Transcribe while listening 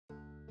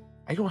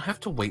I don't have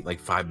to wait like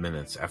 5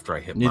 minutes after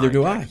I hit. Neither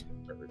do I.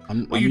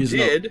 I'm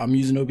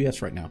using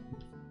OBS right now.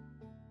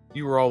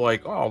 You were all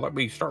like, "Oh, let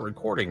me start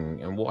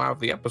recording, and we'll have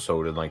the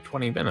episode in like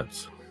 20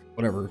 minutes."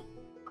 Whatever.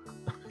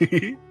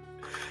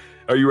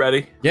 Are you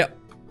ready? Yep.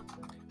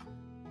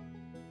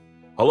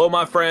 Hello,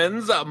 my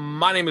friends.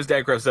 My name is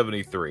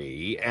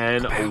Dadcraft73,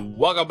 and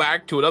welcome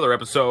back to another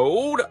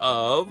episode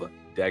of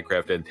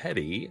Dadcraft and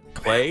Teddy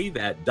play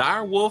that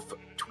Direwolf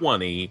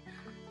 20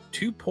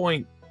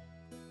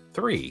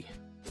 2.3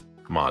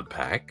 mod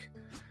pack.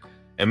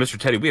 And Mr.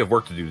 Teddy, we have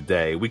work to do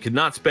today. We could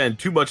not spend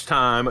too much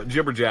time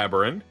jibber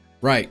jabbering.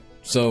 Right.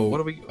 So what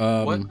do we?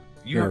 What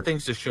you have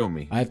things to show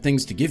me? I have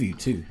things to give you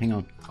too. Hang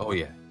on. Oh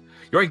yeah,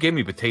 you already gave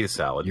me potato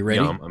salad. You ready?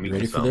 I'm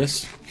ready for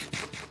this?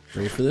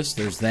 Ready for this?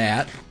 There's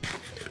that.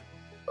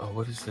 Oh,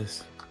 what is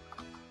this?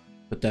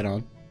 Put that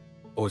on.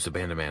 Oh, it's a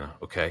band of mana.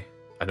 Okay,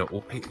 I don't.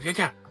 Oh, hey,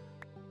 yeah,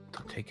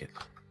 don't take it.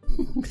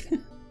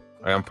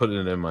 I'm putting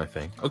it in my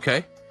thing.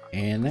 Okay.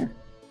 And there.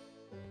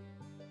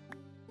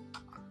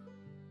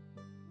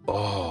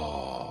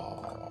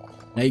 Oh.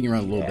 Now you can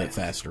run a little bit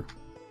faster.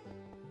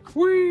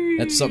 Whee!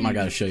 That's something I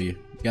got to show you.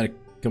 You got to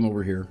come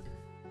over here.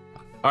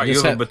 All right,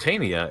 you have a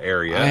Botania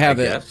area. I have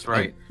it,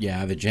 right? Yeah, I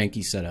have a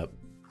janky setup.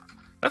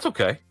 That's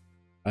okay.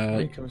 Let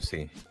me come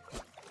see.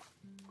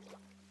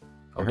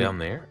 Oh, down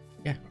there?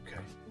 Yeah. Okay.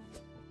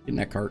 Get in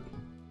that cart.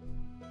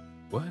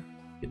 What?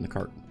 Get in the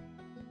cart.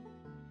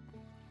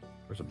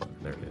 Where's the button?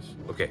 There it is.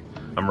 Okay.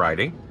 I'm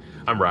riding.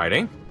 I'm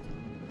riding.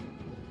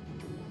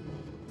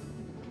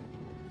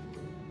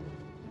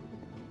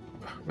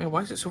 Man,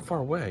 why is it so far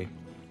away?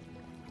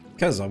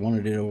 Because I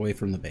wanted it away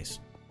from the base.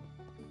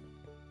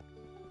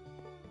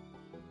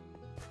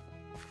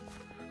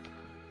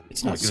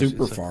 It's not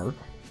super far.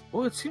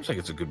 Well, it seems like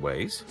it's a good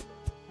ways.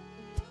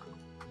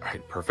 All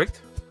right,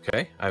 perfect.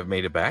 Okay, I've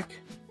made it back.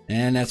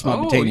 And that's my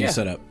Botania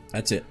setup.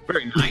 That's it.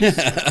 Very nice.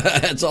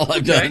 That's all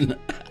I've done.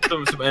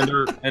 some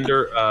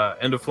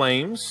ender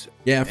flames.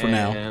 Yeah, for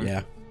now.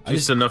 Yeah.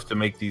 Just enough to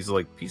make these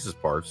like pieces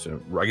parts.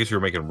 I guess you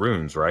were making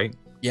runes, right?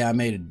 Yeah, I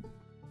made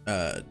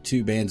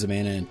 2 bands of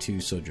mana and 2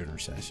 sojourner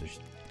sashes.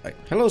 Right.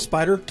 Hello,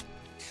 spider.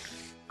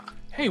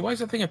 Hey, why is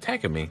that thing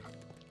attacking me?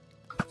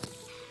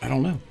 I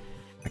don't know.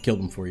 I killed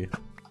him for you.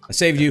 I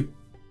saved you.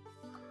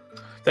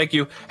 Thank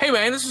you. Hey,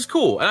 man, this is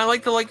cool. And I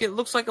like the, it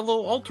looks like a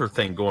little altar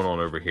thing going on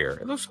over here.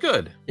 It looks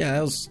good. Yeah,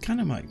 that was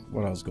kind of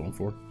what I was going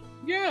for.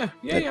 Yeah,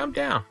 I'm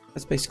down.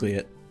 That's basically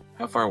it.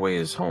 How far away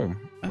is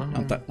home?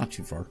 Not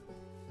too far.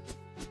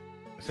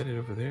 Is that it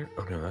over there?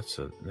 Oh, no, that's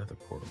another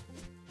portal.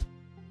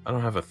 I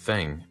don't have a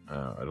thing.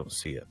 I don't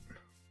see it.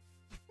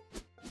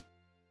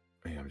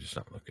 Maybe I'm just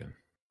not looking.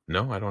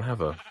 No, I don't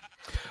have a...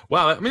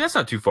 Wow, I mean, that's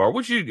not too far.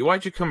 Why'd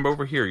you come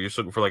over here? You're just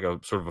looking for like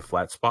a sort of a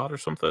flat spot or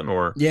something?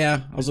 Or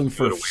yeah, I was looking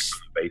for away from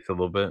the base a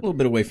little bit. A little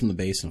bit away from the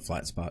base and a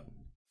flat spot.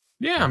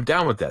 Yeah, I'm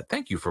down with that.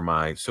 Thank you for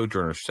my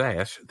Sojourner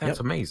Sash. That's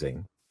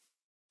amazing.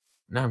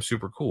 Now I'm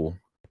super cool.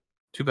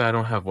 Too bad I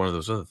don't have one of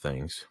those other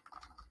things.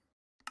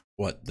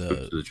 What,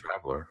 the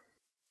Traveler?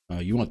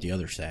 You want the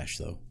other sash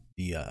though.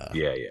 The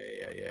yeah.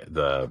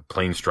 The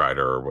Plane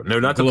Strider or what? No,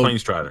 not the Plane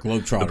Strider.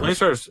 Globetrotter. The Plane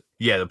Strider.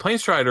 Yeah, the Plane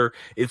Strider.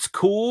 It's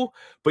cool,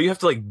 but you have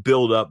to like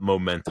build up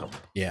momentum.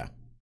 Yeah.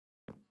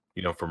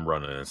 You know, from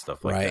running and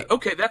stuff like that.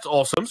 Okay, that's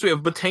awesome. So we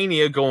have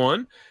Botania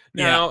going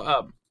now.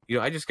 Yeah. You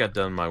know, I just got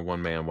done my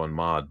one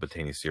mod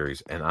Botania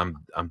series, and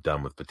I'm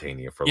done with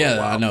Botania for a little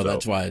while. Yeah, I know. So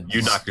that's why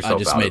you knocked yourself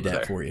out. I just made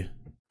that for you.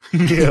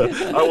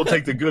 Yeah, I will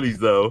take the goodies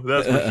though.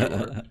 That's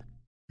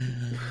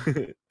for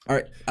sure. All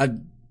right, I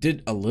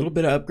did a little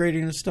bit of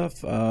upgrading and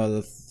stuff.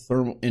 The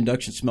thermal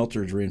induction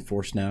smelter is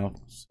reinforced now,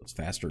 so it's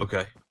faster.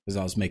 Okay. Because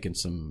I was making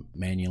some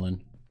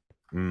manulin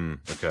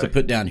okay. to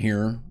put down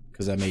here,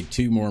 because I made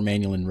 2 more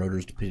manulin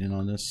rotors to put in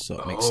on this, so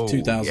it makes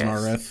 2,000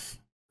 RF.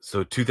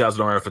 So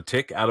 2,000 RF a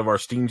tick out of our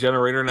steam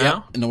generator now?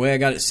 Yep. And the way I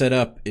got it set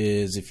up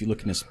is if you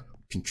look in this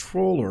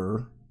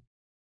controller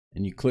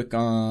and you click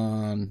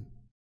on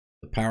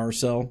the power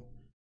cell,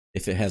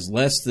 if it has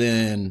less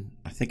than,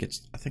 I think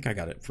I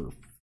got it for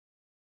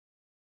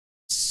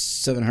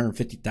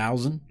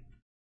 750,000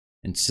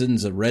 and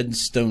sends a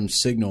redstone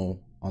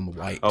signal on the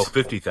white. Oh,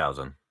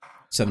 50,000.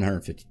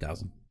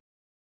 750,000.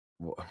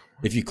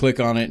 If you click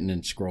on it and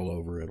then scroll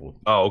over, it'll.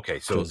 Oh, okay.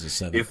 So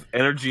if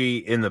energy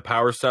in the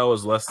power cell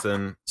is less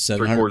than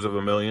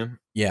 750,000,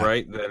 yeah,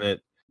 right, then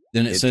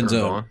it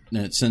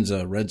sends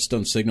a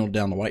redstone signal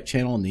down the white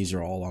channel, and these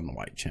are all on the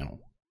white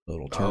channel. So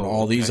it'll turn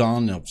all these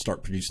on, and it'll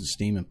start producing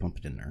steam and pump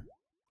it in there.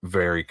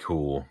 Very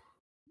cool.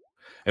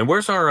 And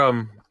where's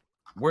our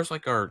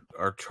like our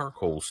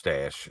charcoal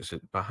stash? Is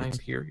it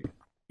behind here?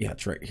 Yeah,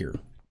 it's right here.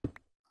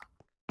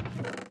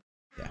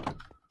 Yeah.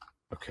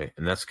 Okay,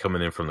 and that's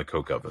coming in from the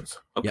coke ovens.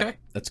 Okay. Yeah,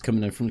 that's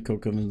coming in from the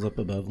coke ovens up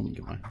above. Let me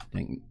get my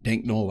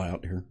dank knoll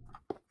out here.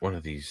 One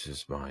of these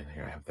is mine.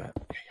 Here, I have that.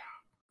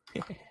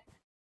 Yeah.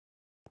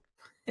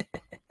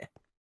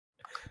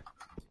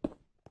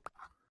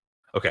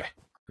 Okay.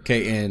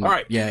 Okay, and all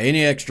right. Yeah,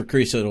 any extra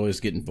crease will always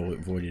get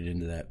voided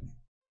into that.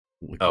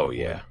 Oh,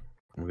 yeah.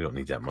 We don't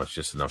need that much,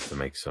 just enough to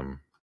make some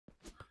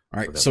All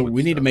right, so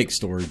we need to make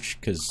storage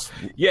because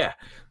yeah.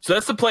 So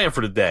that's the plan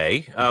for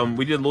today.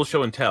 We did a little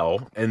show and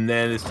tell, and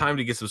then it's time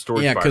to get some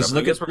storage. Yeah, because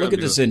look at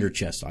this ender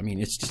chest. I mean,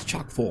 it's just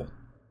chock full.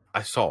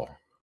 I saw.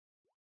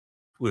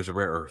 Ooh, there's a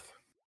rare earth.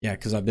 Yeah,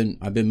 because I've been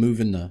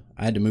moving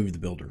I had to move the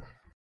builder.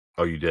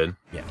 Oh, you did?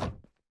 Yeah.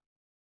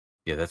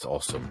 Yeah, that's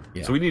awesome.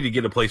 Yeah. So we need to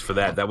get a place for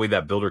that. That way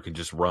that builder can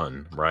just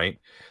run, right?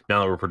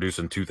 Now that we're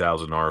producing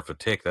 2,000 RF a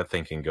tick, that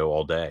thing can go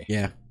all day.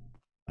 Yeah.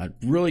 I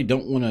really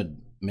don't want to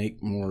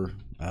make more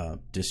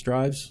disk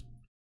drives.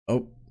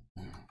 Oh.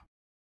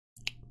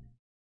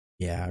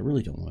 Yeah, I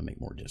really don't want to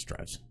make more disk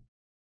drives.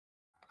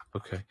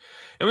 Okay.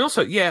 And we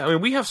also, yeah, I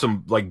mean, we have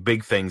some like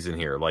big things in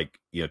here, like,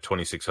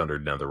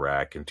 2,600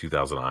 netherrack and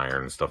 2,000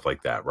 iron and stuff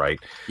like that, right?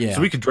 Yeah.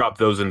 So we could drop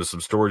those into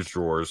some storage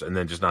drawers and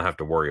then just not have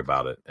to worry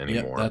about it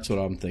anymore. Yeah, that's what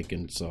I'm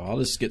thinking. So I'll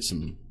just get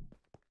some.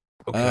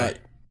 Okay.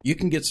 You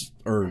can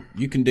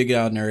you can dig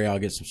out an area. I'll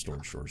get some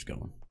storage drawers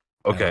going.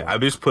 Okay. I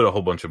just put a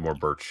whole bunch of more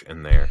birch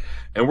in there,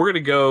 and we're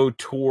going to go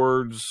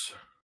towards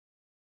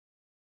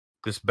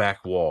this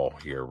back wall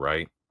here,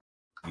 right?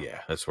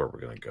 Yeah, that's where we're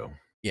going to go.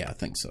 Yeah, I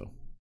think so.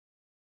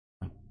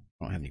 I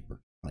don't have any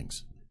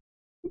links.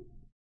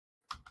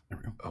 There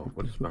we go. Oh,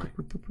 what is mine?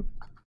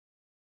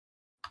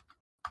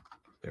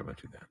 There, I'm going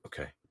to do that.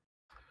 Okay.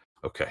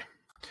 Okay.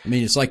 I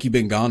mean, it's like you've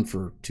been gone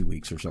for 2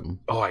 weeks or something.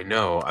 Oh, I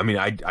know. I mean,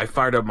 I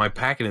fired up my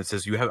pack and it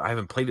says I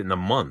haven't played it in a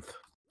month.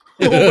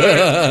 Oh,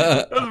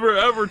 man. That's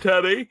forever,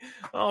 Teddy.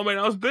 Oh man,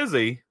 I was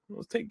busy. I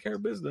was taking care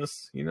of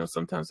business.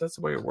 Sometimes that's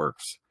the way it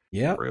works.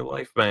 Yeah. Real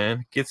life,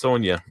 man, gets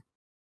on you.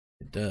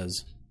 It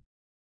does.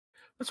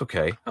 That's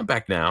okay. I'm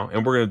back now,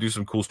 and we're gonna do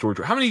some cool storage.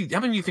 How many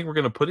do you think we're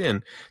gonna put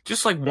in?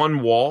 Just like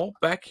one wall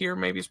back here,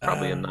 maybe is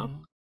probably enough.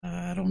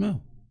 I don't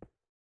know.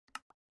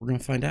 We're gonna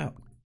find out.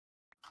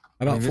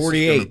 About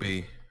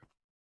 48.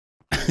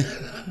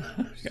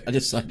 I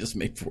just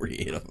made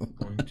 48 of them.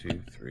 1,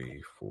 2,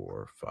 3,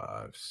 4,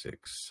 5,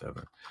 6,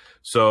 7.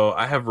 So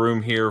I have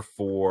room here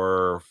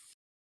for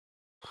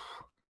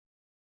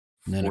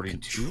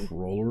 42.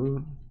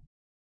 Controller.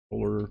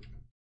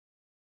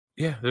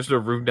 Yeah, there's no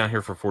room down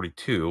here for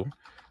 42.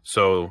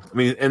 So I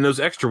mean, and those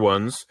extra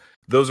ones,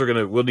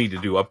 we'll need to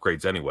do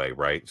upgrades anyway,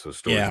 right? So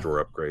storage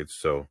drawer upgrades.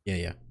 So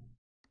yeah.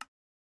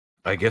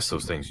 I guess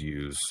those things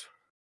use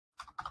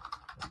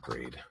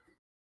upgrade.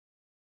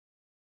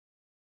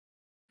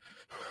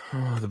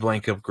 Oh, the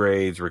blank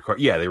upgrades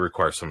they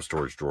require some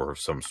storage drawer of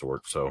some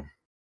sort. So,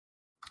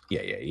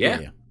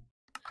 yeah.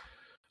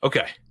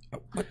 Okay.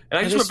 And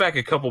I just went back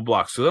a couple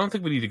blocks, so I don't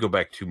think we need to go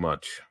back too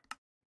much.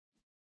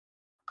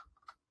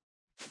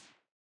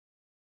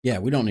 Yeah,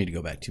 we don't need to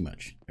go back too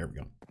much. There we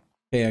go.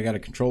 Hey, I got a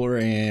controller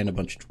and a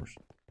bunch of drawers.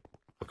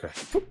 Okay.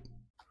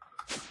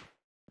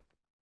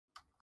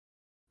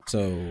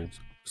 So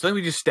then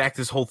we just stack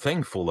this whole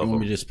thing full of them.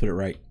 Want me to just put it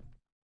right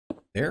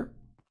there?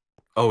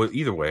 Oh,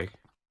 either way.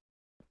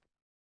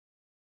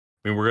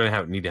 I mean, we're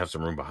gonna need to have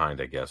some room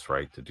behind, I guess,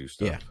 right, to do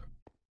stuff. Yeah.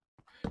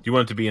 Do you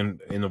want it to be in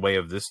the way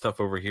of this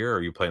stuff over here, or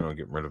are you planning on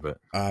getting rid of it?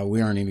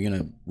 We aren't even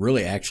gonna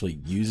really actually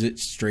use it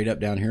straight up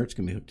down here. It's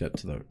gonna be hooked up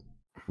to the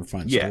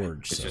refined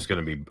storage. It's just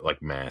gonna be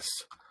like mass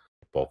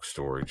bulk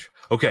storage.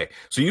 Okay,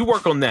 so you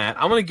work on that.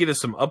 I'm gonna get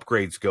us some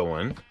upgrades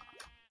going.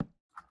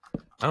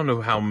 I don't know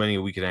how many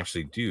we can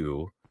actually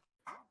do,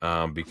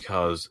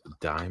 because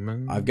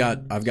diamond. I've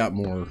got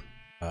more.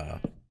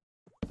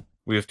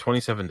 We have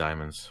 27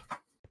 diamonds.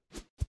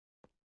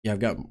 Yeah, I've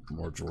got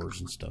more drawers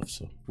and stuff.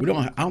 So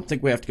I don't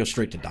think we have to go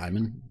straight to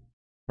diamond.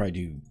 Probably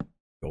do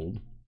gold.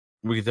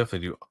 We could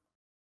definitely do.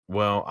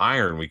 Well,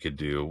 iron we could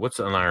do. What's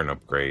an iron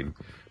upgrade?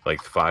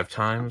 Like 5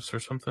 times or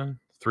something?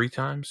 3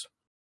 times?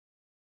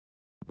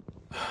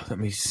 Let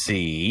me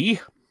see.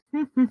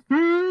 I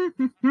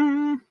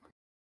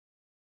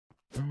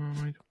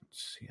don't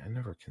see. I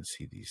never can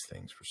see these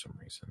things for some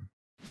reason.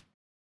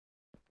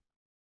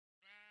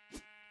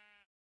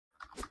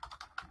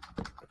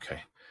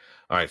 Okay.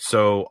 All right.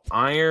 So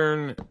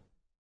iron.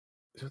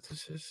 Is what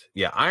this is?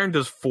 Yeah, iron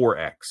does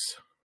 4x.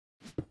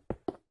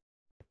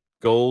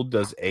 Gold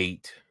does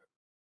 8.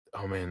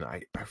 Oh man,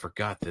 I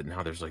forgot that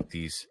now there's like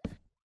these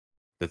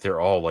that they're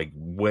all like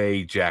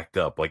way jacked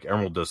up. Like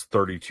emerald does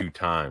 32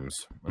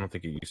 times. I don't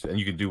think it used to. And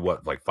you can do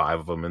what, like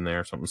 5 of them in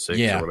there, something 6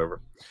 or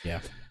whatever.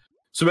 Yeah.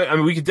 So I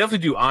mean, we could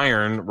definitely do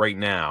iron right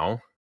now.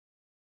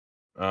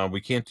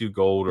 We can't do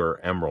gold or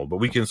emerald, but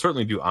we can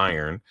certainly do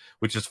iron,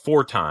 which is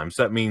 4 times.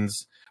 That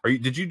means,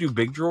 did you do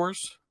big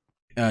drawers?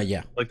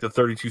 Yeah. Like the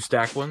 32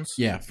 stack ones?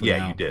 Yeah.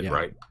 Yeah, you did,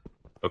 right?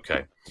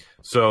 Okay.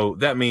 So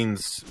that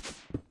means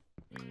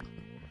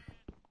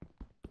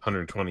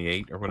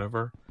 128 or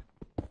whatever.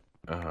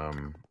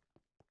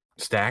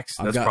 Stacks.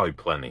 That's probably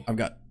plenty. I've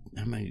got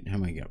how many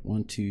I got?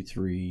 1, 2,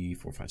 3,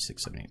 4, 5,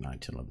 6, 7, 8, 9,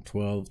 10, 11,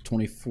 12,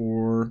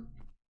 24,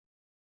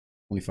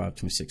 25,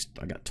 26.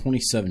 I got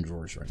 27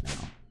 drawers right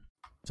now.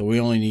 So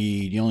you only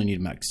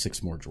need max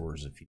 6 more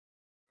drawers if you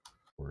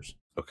drawers.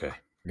 Okay.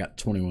 I got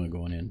 21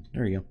 going in.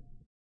 There you go.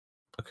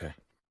 Okay.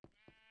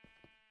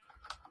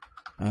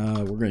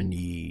 We're gonna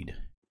need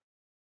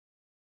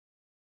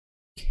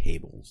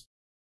cables.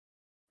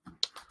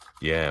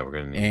 Yeah, we're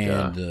gonna need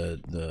and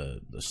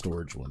the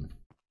storage one.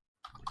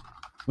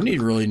 We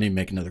really need to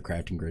make another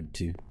crafting grid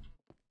too.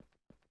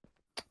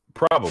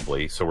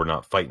 Probably, so we're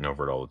not fighting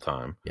over it all the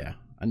time. Yeah,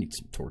 I need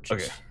some torches.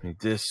 Okay, I need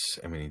this.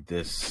 I need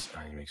this.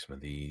 I need to make some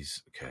of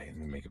these. Okay, let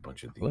me make a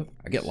bunch of these. Look,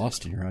 I get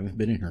lost in here. I haven't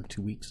been in here in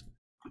 2 weeks.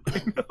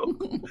 I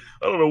know.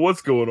 I don't know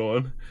what's going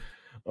on.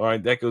 All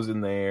right, that goes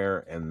in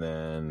there, and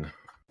then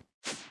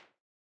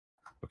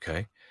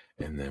okay,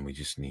 and then we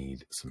just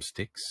need some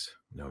sticks.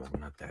 No,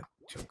 not that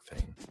junk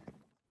thing.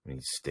 We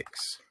need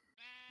sticks.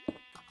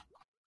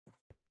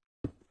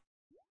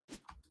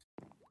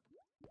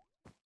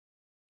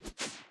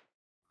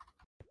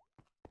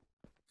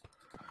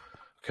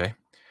 Okay.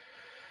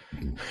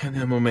 And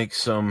then we'll make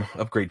some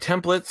upgrade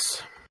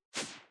templates.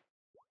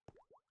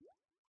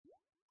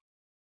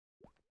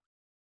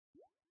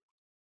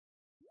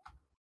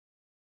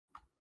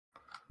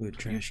 Wood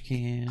trash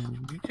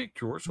can. Did you take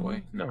drawers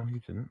away? No,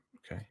 you didn't.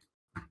 Okay.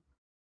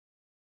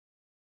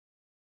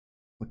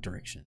 What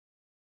direction?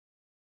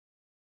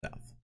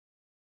 South.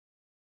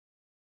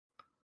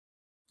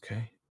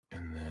 Okay.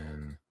 And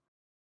then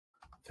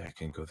that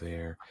can go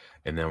there.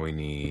 And then we're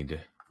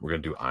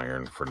going to do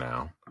iron for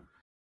now.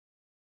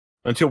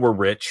 Until we're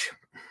rich.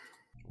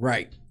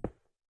 Right.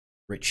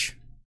 Rich.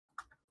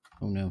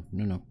 Oh, no.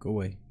 No. Go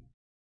away.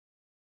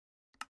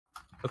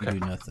 Okay. You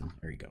do nothing.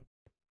 There you go.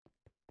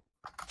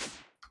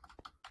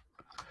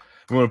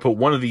 I'm going to put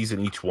one of these in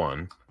each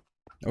one.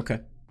 Okay.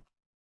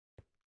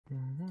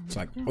 It's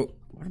like, oh,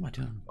 what am I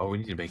doing? Oh, we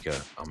need to make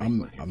a... I'll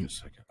make one here in just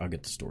a second. I'll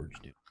get the storage,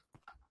 dude.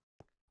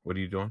 What are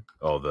you doing?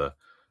 Oh, the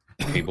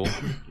cable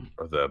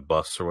or the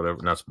bus or whatever.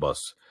 Not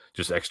bus,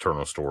 just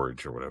external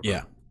storage or whatever.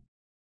 Yeah.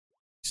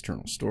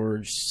 External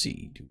storage.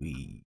 C. Do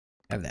we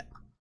have that?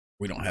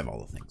 We don't have all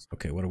the things.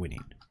 Okay, what do we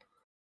need?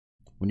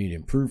 We need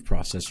improved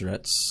processor.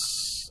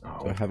 That's...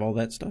 Do I have all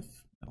that stuff?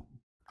 No.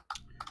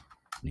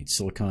 Need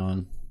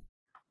silicon.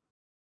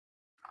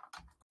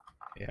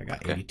 Yeah, I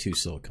got 82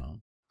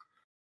 silicon.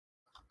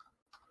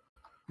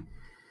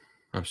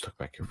 I'm stuck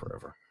back here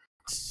forever.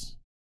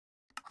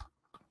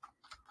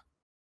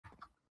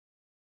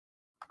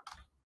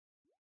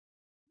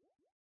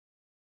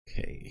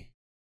 Okay.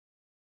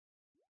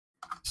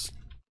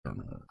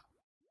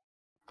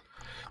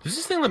 Does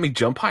this thing let me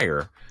jump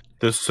higher?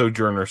 The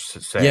Sojourner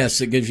says.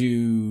 Yes, it gives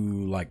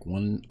you like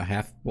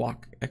 1.5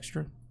 block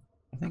extra,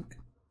 I think.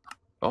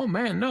 Oh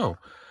man, no.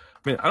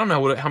 I mean, I don't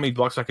know how many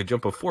blocks I could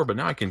jump before, but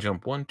now I can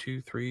jump 1,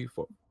 2, 3,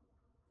 4.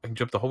 I can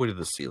jump the whole way to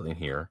the ceiling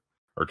here,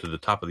 or to the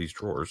top of these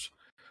drawers.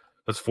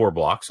 That's 4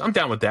 blocks. I'm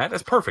down with that.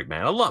 That's perfect,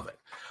 man. I love it.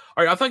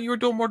 All right, I thought you were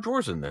doing more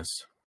drawers in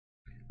this.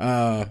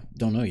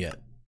 Don't know yet.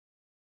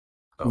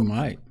 Oh. We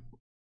might.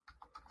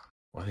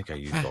 Well, I think I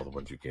used all the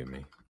ones you gave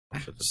me.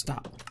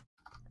 Stop.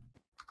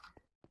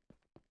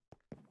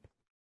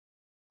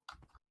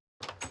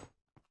 I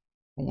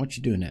don't want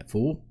you doing that,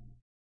 fool.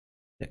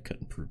 That cut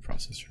and prove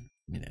processor.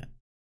 Give me that.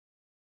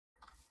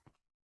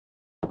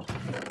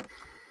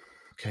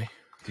 Okay,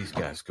 these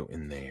guys go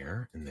in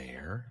there,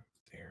 there.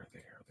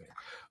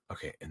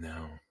 Okay, and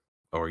now,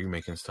 are you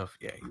making stuff?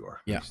 Yeah, you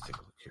are. Yeah. Let's take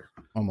a look here.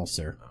 Almost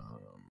there.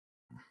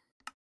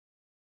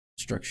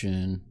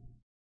 Construction.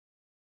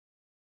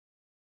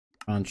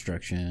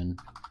 Construction.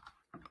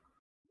 I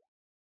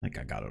think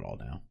I got it all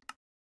now.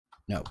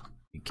 No,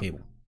 need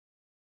cable.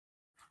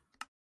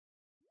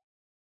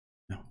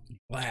 No,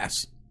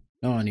 glass.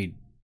 No, I need,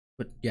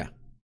 but yeah,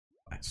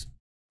 glass.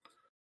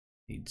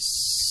 Need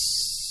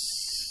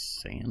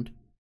sand.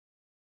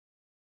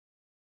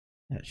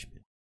 That should be.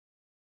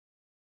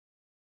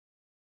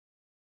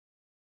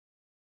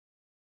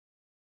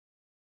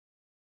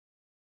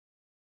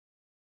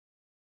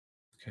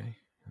 Okay,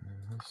 and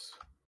then this.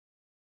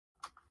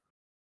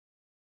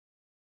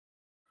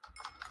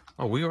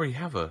 Oh, we already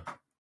have a. Oh,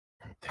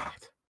 dang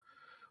it!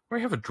 We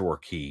already have a drawer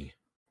key.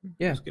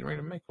 Yeah, I was getting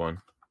ready to make one.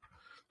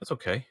 That's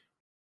okay.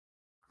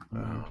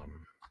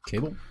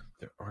 Cable.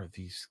 There are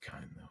these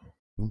kind though.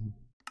 Boom,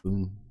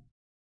 boom.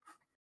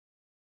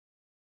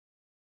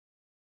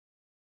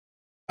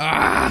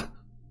 Ah!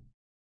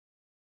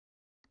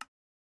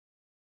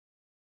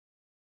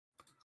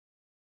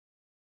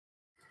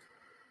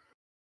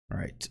 All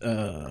right.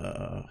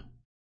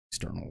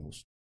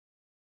 Externals.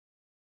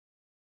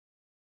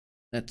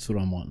 That's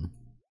what I'm wanting.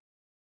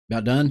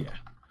 About done? Yeah.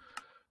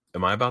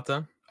 Am I about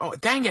done? Oh,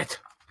 dang it!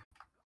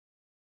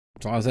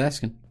 That's all I was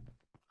asking.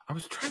 I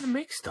was trying to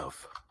make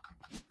stuff.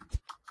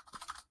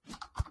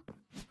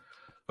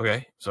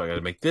 Okay, so I got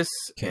to make this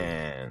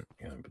and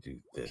I got to do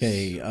this.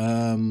 Okay.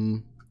 Let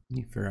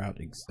me figure out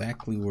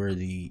exactly where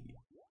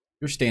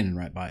you're standing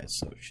right by it,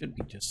 so it should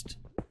be just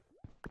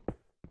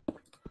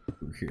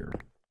over here.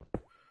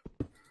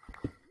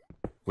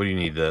 What do you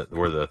need?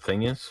 Where the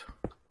thing is?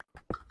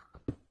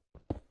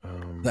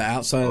 The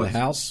outside of the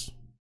house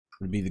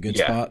would be the good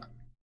spot.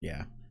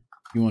 Yeah.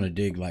 You want to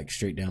dig like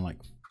straight down like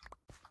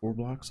 4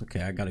 blocks?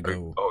 Okay, I gotta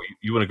go. Oh,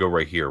 you want to go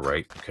right here,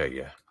 right? Okay,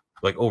 yeah.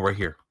 Like, oh, right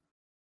here.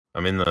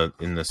 I'm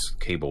in this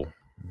cable,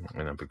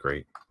 and that'd be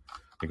great.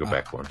 Let me go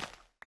back one.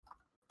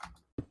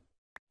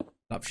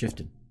 Stop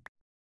shifting.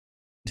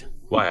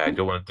 Why? I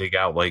don't want to dig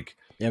out like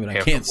Yeah, but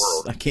half I can't. the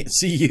world. I can't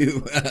see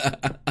you.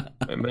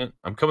 Wait a minute.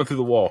 I'm coming through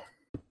the wall.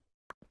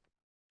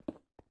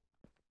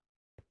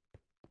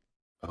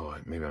 Oh,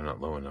 maybe I'm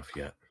not low enough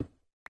yet.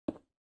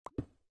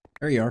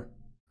 There you are.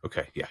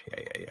 Okay. Yeah.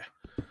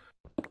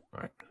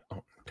 All right.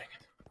 Oh, dang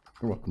it.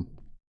 You're welcome.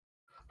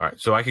 All right.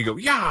 So I can go.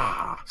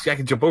 Yeah. See, I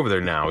can jump over there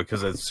now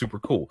because that's super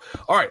cool.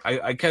 All right.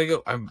 I kind of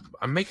go.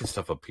 I'm making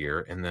stuff up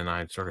here, and then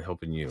I started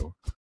helping you.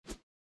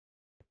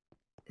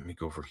 Let me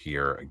go over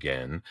here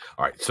again.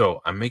 All right.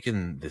 So I'm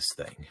making this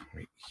thing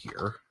right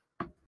here.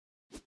 I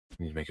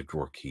need to make a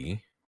drawer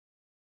key.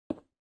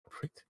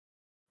 Perfect.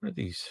 What are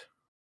these?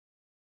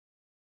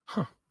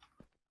 Huh.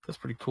 That's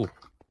pretty cool.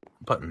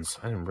 Buttons.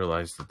 I didn't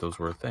realize that those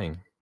were a thing.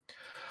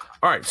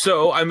 All right,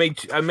 so I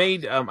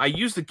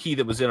used the key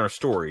that was in our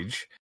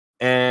storage,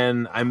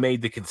 and I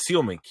made the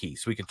concealment key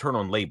so we could turn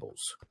on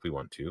labels if we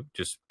want to,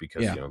 just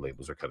because you know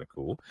labels are kind of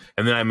cool.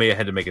 And then I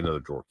had to make another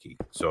drawer key.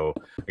 So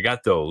I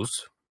got those,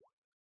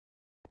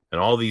 and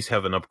all these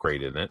have an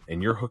upgrade in it,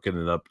 and you're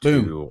hooking it up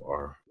to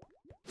our.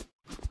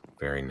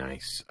 Very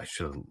nice. I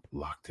should have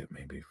locked it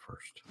maybe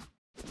first.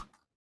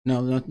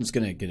 No, nothing's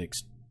gonna get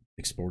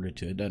exported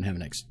to it. It doesn't have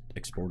an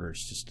exporter.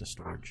 It's just a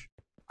storage.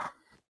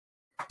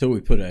 Until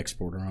we put an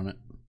exporter on it.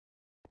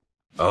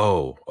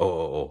 Oh,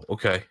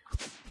 okay.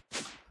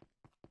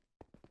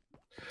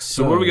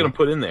 So what are we gonna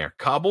put in there?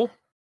 Cobble?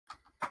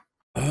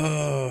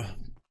 I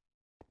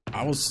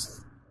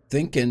was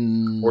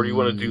thinking. Or do you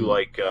want to do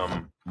like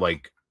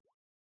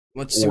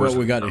Let's see what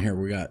we got in here.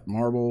 We got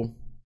marble.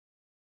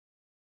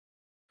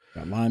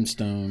 Got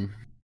limestone.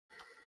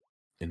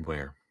 In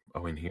where?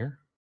 Oh, in here?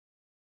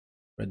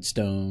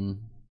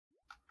 Redstone.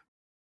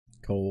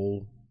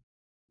 Coal.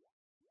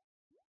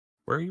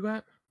 Where are you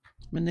at?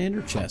 I'm in the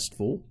inner chest,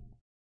 fool.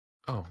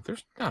 Oh,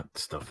 there's not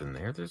stuff in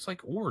there. There's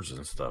like ores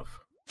and stuff.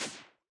 It's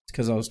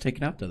because I was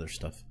taking out the other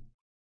stuff.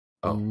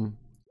 Oh.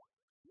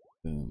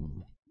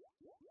 Boom.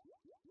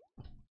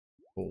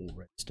 Coal,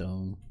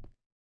 redstone.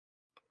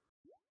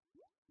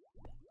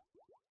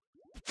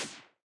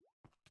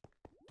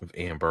 We have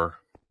amber.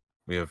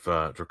 We have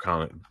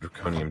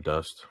draconium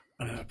dust.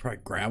 Probably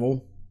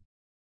gravel.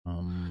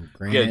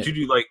 Granite. Yeah, did you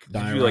do like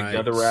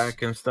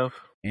netherrack and stuff?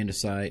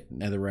 Andesite,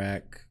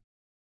 netherrack,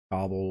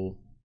 cobble,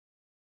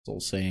 soul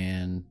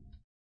sand,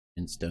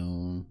 and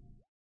stone,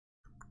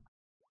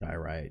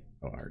 diorite.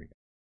 Oh, I already got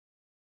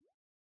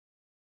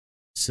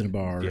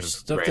cinnabar.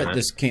 Stuff granite? That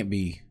just can't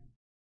be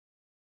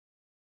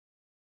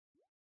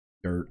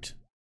dirt.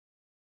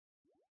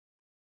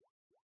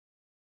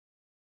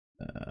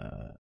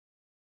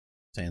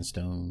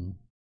 Sandstone.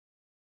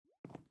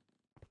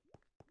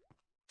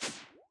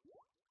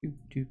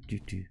 Do.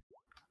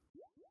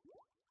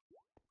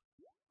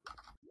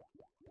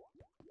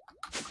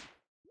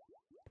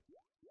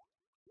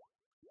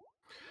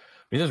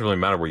 It doesn't really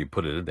matter where you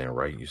put it in there,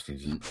 right? You just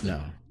need to...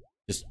 No,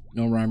 just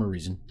no rhyme or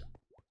reason.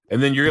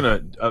 And then you're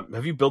gonna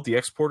have you built the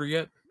exporter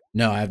yet?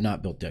 No, I have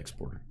not built the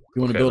exporter.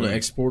 You want to build an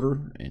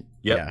exporter? And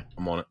yeah,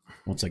 I'm on it.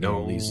 Once I get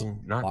all these,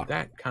 not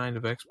that kind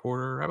of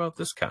exporter. How about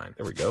this kind?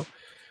 There we go.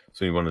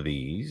 So you need one of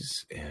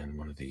these and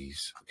one of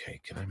these. Okay,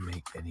 can I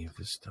make any of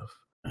this stuff?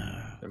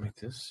 Can I make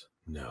this?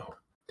 No.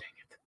 Dang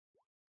it.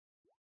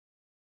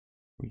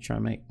 What are you trying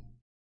to make?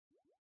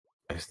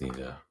 I just need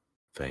a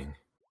thing.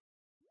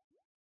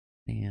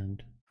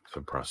 And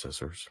some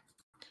processors.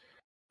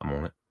 I'm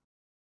on it.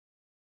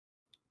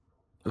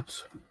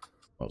 Oops.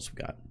 What else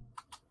we got?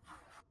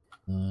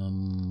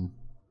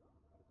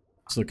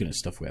 Let's looking at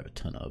stuff we have a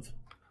ton of.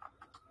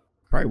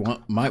 Probably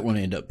might want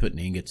to end up putting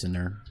ingots in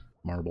there.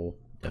 Marble,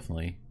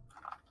 definitely.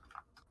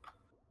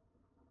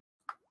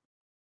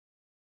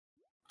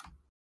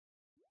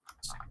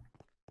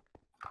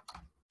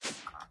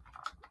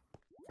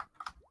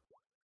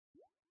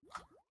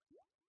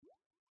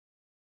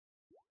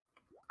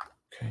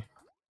 Okay.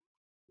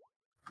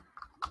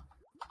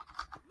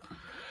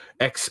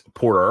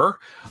 Exporter.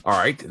 All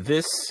right,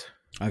 this.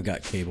 I've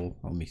got cable.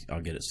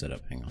 I'll get it set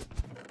up. Hang on.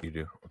 You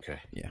do? Okay.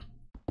 Yeah.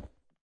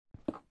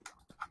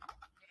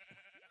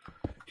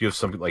 Do you have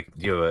something like?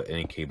 Do you have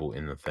any cable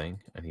in the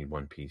thing? I need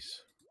one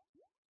piece.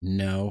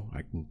 No,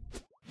 I can.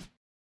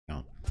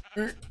 No.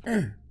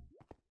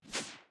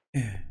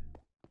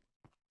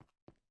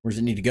 Where's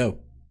it need to go?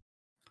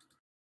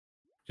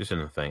 Just in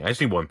the thing. I just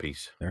need one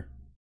piece. There.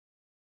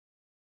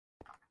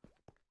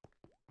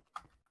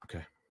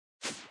 Okay.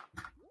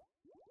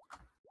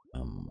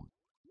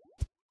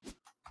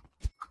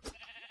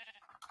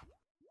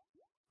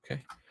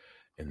 Okay.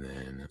 And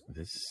then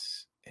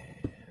this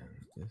and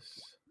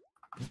this.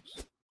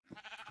 Oops.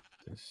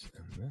 This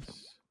and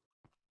this.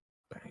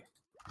 Bang.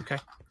 Okay.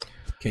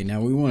 Okay,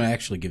 now we want to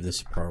actually give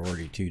this a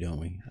priority too, don't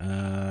we?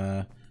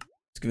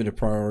 Let's give it a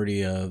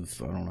priority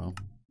of, I don't know,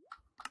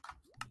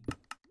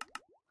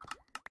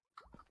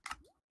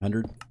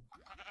 100?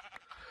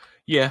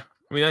 Yeah.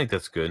 I mean, I think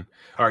that's good.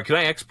 All right. Can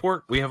I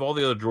export? We have all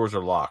the other drawers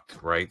are locked,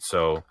 right?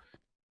 So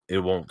it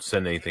won't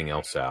send anything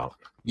else out.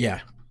 Yeah.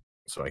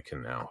 So I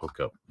can now hook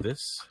up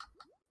this.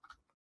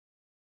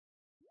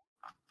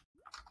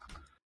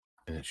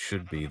 And it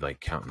should be like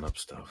counting up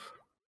stuff.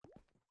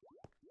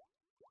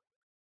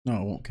 No,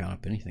 it won't count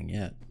up anything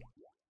yet.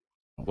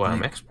 Well,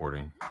 I'm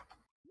exporting.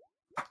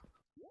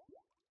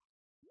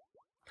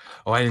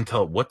 Oh, I didn't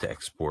tell it what to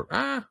export.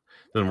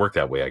 Doesn't work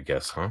that way, I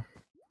guess, huh?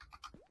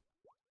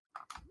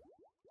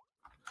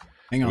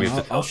 Hang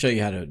on, I'll show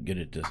you how to get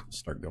it to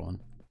start going.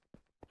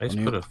 I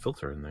just put a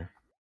filter in there.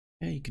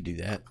 Yeah, you could do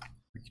that.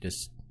 You could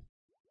just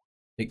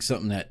take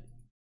something that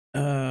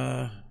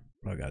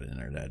what I got in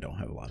there that I don't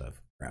have a lot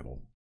of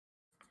gravel.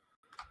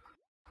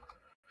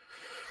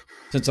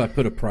 Since I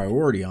put a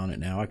priority on it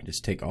now, I can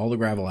just take all the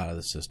gravel out of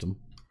the system.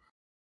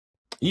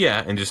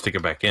 Yeah, and just stick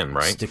it back in,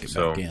 right? Stick it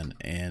back in,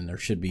 and there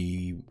should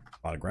be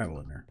a lot of gravel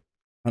in there.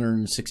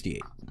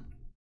 168.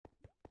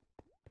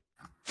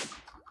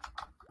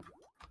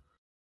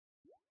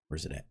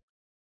 Where's it at?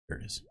 There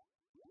it is.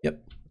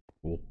 Yep.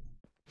 Cool.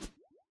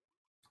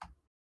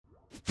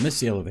 Miss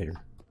the elevator.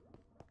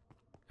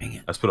 Dang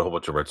it. Let's put a whole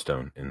bunch of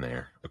redstone in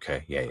there.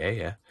 Okay.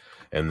 Yeah.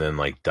 And then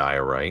like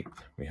diorite.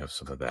 We have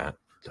some of that.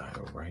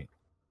 Diorite.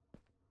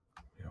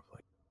 We have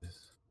like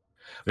this.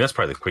 I mean, that's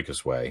probably the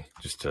quickest way,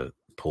 just to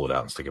pull it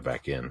out and stick it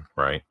back in,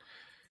 right?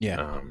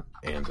 Yeah.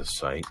 And the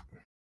site.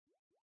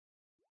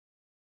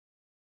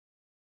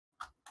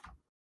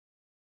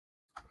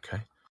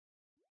 Okay.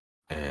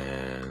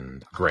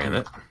 And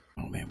granite.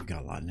 Oh man, we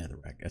got a lot of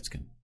netherrack. That's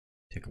gonna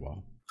take a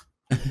while.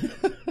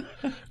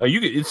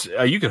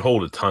 You could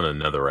hold a ton of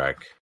netherrack.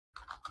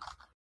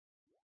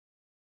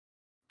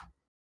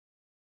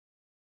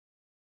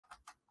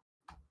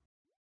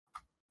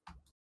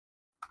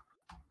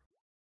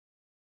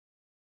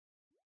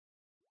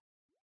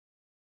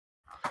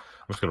 I'm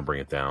just gonna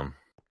bring it down.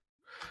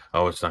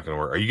 Oh, it's not gonna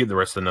work. Are you getting the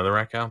rest of the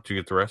netherrack out? Did you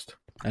get the rest?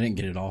 I didn't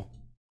get it all.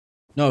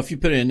 No, if you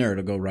put it in there,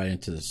 it'll go right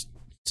into the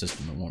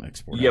system. It won't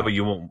export. Yeah, out. but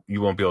you won't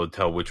be able to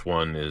tell which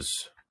one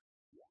is.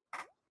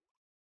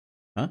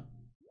 Huh?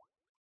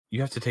 You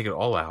have to take it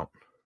all out.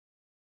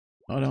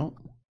 I don't.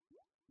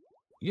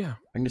 Yeah.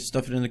 I can just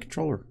stuff it in the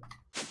controller.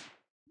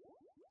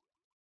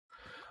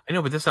 I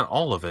know, but that's not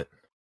all of it.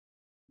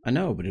 I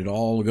know, but it'll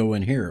all go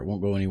in here. It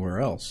won't go anywhere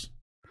else.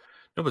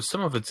 No, but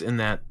some of it's in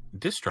that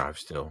disk drive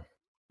still.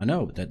 I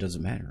know, but that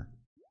doesn't matter.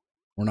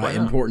 We're not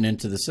importing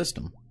into the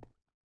system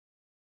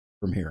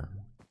from here.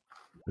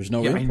 There's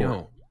no import. I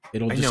know.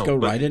 It'll just go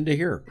right into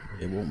here.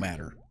 It won't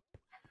matter.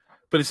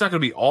 But it's not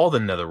going to be all the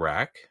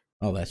netherrack.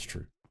 Oh, that's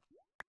true.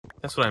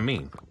 That's what I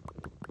mean.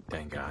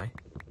 Dang guy.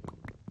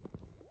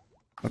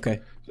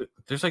 Okay.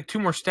 There's like 2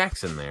 more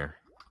stacks in there.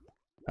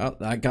 Oh,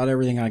 I got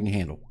everything I can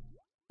handle.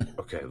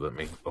 Okay, let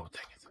me. Oh,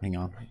 dang it. Hang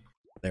on.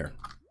 There.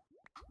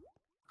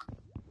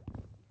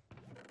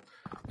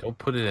 Don't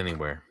put it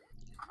anywhere.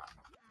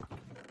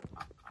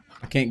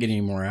 I can't get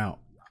any more out.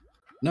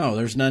 No,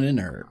 there's none in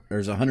there.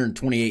 There's a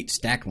 128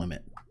 stack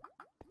limit.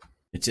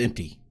 It's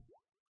empty.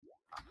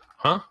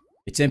 Huh?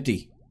 It's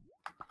empty.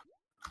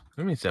 What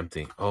do you mean it's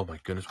empty? Oh my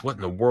goodness, what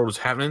in the world is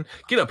happening?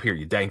 Get up here,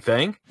 you dang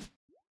thing.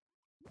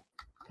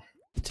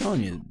 I'm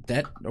telling you,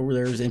 that over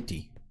there is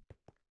empty.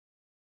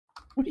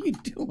 What are you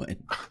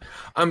doing?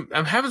 I'm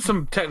having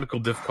some technical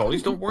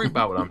difficulties. Don't worry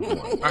about what I'm doing.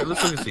 All right,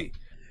 let's look and see.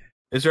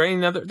 Is there any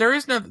another? There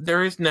is not.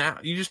 There is now.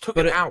 You just took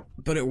it out.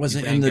 But it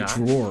wasn't in the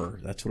drawer.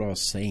 That's what I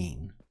was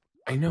saying.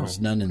 I know.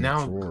 There's none in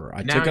the drawer.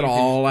 I took it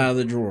all out of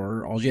the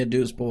drawer. All you had to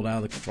do is pull it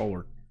out of the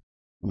controller.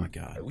 Oh my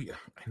god.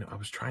 I know. I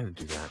was trying to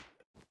do that.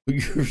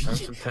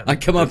 I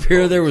come up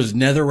here, there was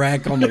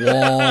netherrack on the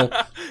wall.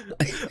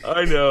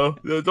 I know.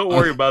 Don't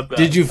worry about that.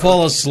 Did you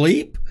fall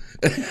asleep?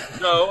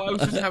 No, I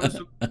was just having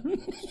some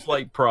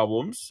slight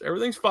problems.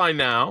 Everything's fine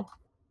now.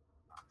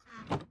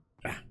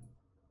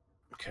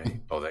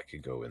 Okay. Oh, that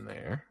could go in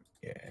there.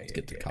 Yeah. Let's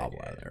get the cobble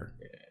out of there.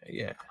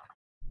 Yeah.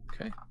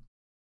 Okay.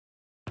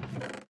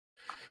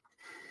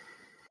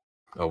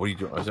 Oh, what are you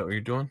doing? Is that what you're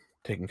doing?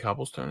 Taking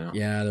cobblestone out?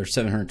 Yeah, there's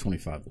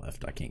 725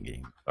 left. I can't get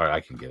him. All right, I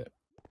can get it.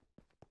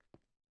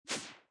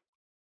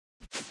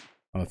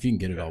 Oh, if you can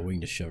get it all, we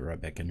can just shove it right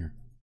back in there.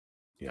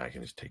 Yeah, I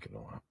can just take it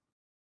all out.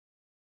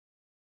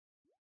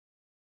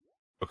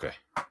 Okay.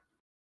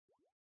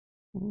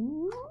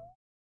 All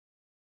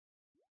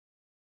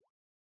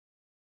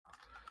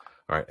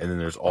right, and then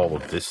there's all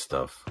of this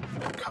stuff.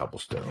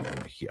 Cobblestone.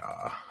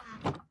 Yeah.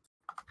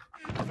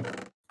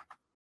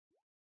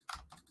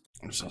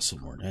 There's also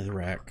more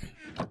netherrack.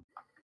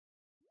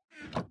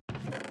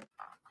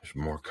 There's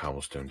more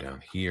cobblestone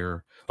down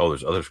here. Oh,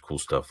 there's other cool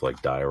stuff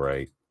like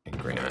diorite and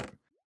granite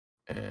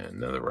and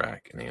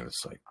netherrack and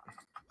andesite.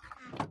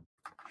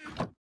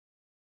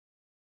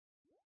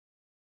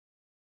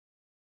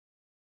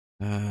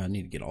 I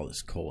need to get all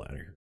this coal out of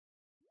here.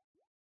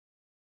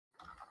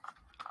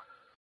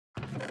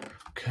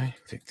 Okay,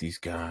 take these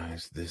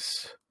guys.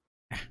 This.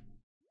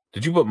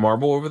 Did you put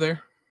marble over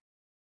there?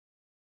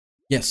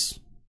 Yes.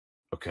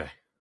 Okay.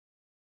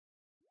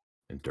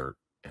 And dirt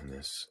and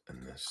this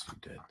you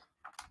did.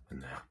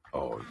 And that.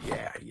 Oh,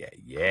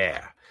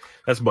 yeah.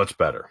 That's much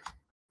better.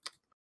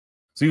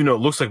 So, you know,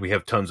 it looks like we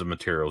have tons of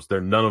materials.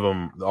 None of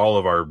them, all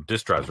of our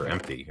disk drives are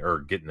empty or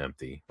getting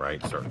empty,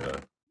 right? Starting to go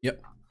the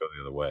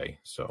other way.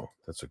 So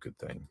that's a good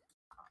thing.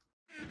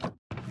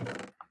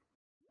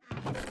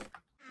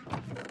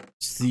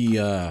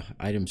 the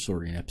item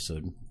sorting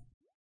episode.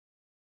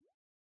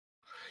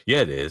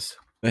 Yeah, it is.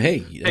 But hey,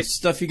 that's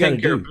stuff you got to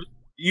do.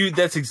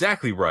 That's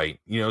exactly right.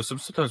 You know,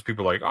 sometimes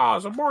people are like, "Oh,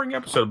 it's a boring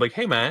episode." Like,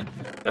 hey, man,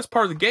 that's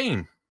part of the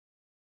game.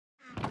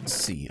 Let's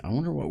see. I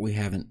wonder what we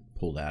haven't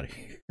pulled out of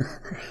here.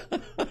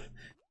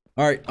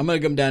 All right, I'm going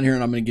to come down here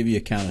and I'm going to give you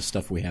a count of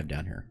stuff we have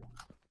down here.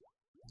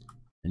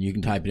 And you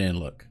can type it in and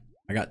look.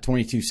 I got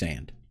 22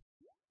 sand.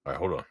 All right,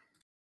 hold on.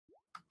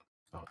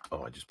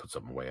 Oh, I just put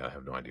something away. I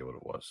have no idea what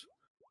it was.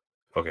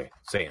 Okay,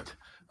 sand.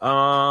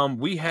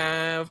 We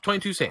have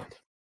 22 sand.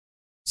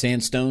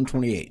 Sandstone,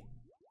 28.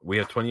 We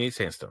have 28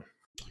 sandstone.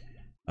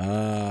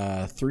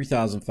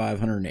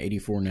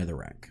 3,584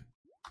 netherrack.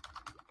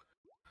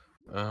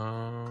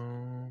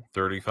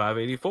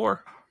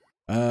 3584.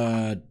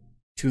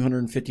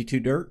 252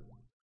 dirt.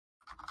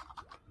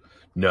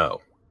 No.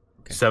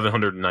 Okay.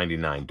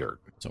 799 dirt.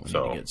 So we need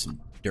to get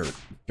some dirt.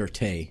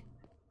 Dirtay.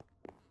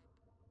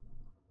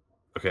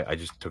 Okay, I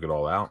just took it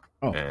all out.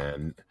 Oh.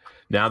 And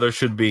now there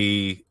should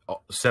be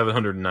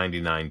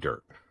 799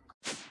 dirt.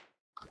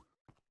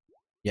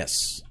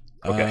 Yes.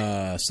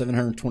 Okay.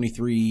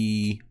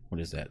 723. What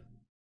is that?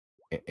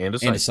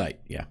 Andesite. Andesite,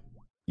 yeah.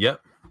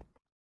 Yep.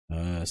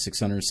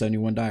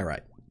 671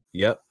 diorite.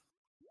 Yep.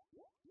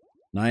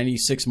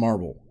 96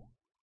 marble.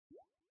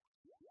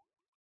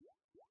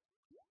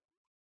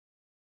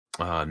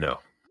 No.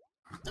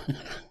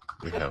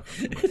 We have.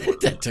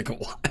 That took a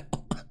while.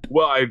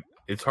 Well,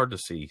 it's hard to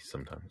see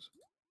sometimes.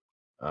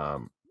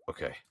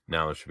 Okay.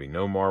 Now there should be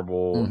no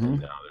marble. Mm-hmm.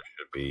 And now there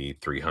should be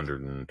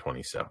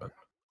 327.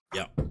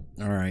 Yep.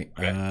 All right.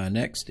 Okay.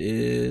 Next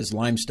is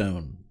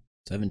limestone.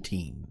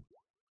 17.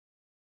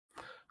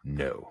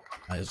 No.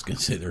 I was going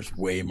to say there's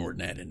way more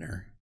than that in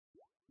there.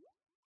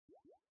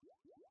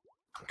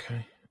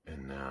 Okay.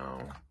 And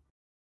now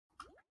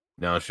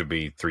it should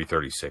be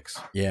 336.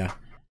 Yeah.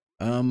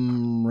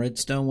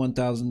 Redstone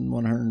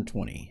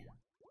 1,120.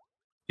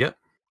 Yep.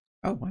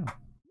 Oh wow.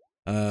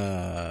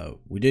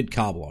 We did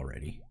cobble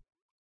already.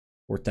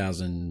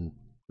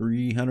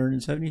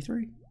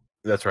 4,373.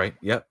 That's right.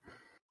 Yep.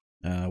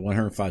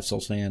 105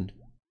 soul sand.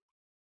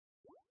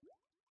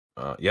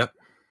 Yep.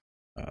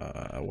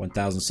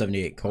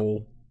 1,078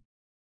 coal.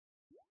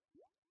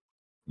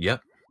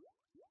 Yep.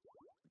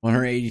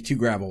 182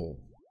 gravel.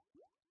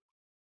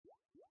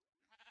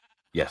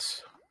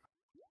 Yes.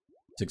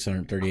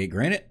 638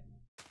 granite.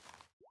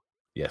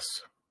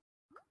 Yes.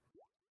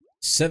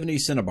 70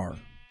 cinnabar.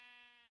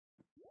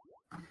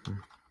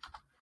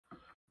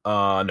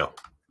 No.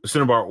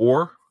 Cinnabar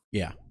ore?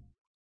 Yeah.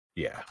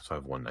 Yeah. So I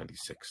have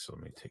 196. So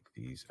let me take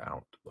these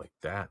out like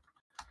that.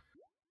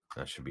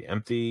 That should be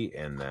empty.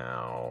 And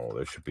now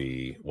there should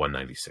be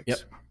 196. Yep.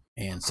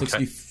 And 60.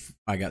 Okay.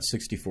 I got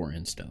 64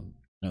 in stone.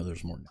 No,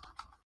 there's more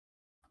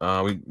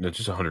now.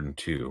 Just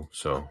 102.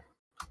 So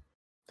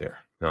there.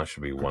 Now it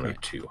should be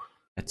 102.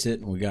 That's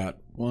it. We got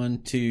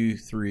 1, 2,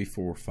 3,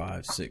 4,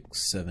 5,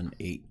 6, 7,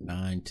 8,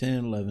 9,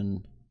 10,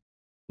 11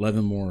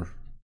 more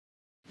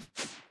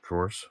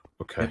drawers.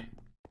 Okay.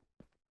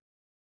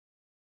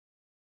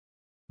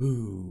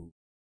 Ooh.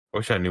 I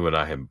wish I knew what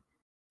I had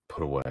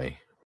put away.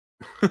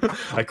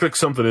 I clicked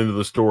something into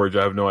the storage.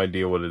 I have no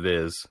idea what it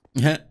is.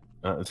 It's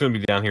going to be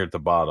down here at the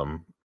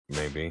bottom,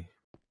 maybe.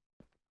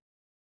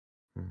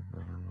 I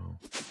don't know.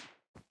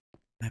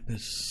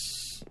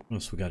 Lapis. What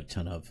else we got a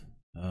ton of?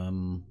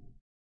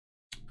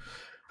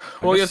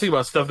 Well, you got to think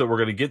about stuff that we're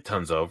going to get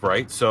tons of,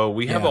 right? So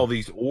we have all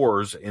these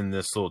ores in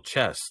this little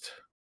chest.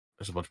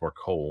 There's a bunch more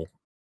coal,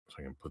 so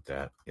I can put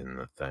that in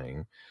the thing.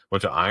 A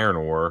bunch of iron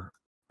ore.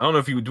 I don't know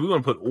if do we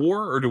want to put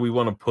ore or do we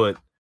want to put?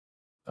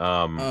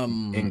 I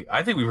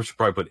think we should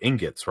probably put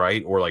ingots,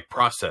 right? Or like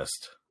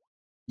processed.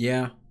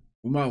 Yeah,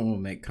 we might want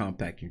to make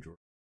compacting drawers.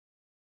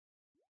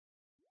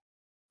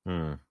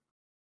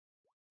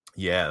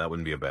 Yeah, that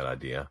wouldn't be a bad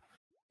idea.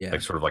 Yeah,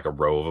 like sort of like a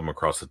row of them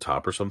across the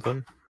top or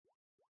something.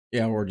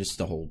 Yeah, or just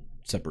a whole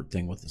separate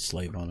thing with a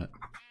slave on it.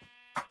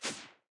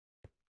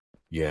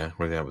 Yeah,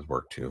 maybe that would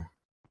work too.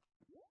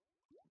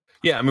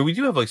 Yeah, I mean, we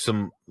do have like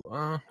some.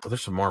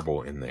 There's some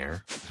marble in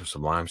there. There's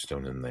some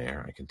limestone in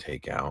there. I can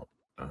take out.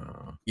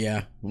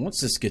 Yeah, once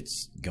this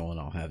gets going,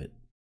 I'll have it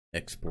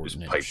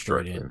exporting it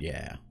straight in.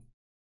 Yeah.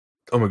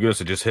 Oh my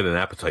goodness! I just hit an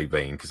appetite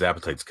vein because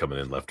appetite's coming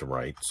in left and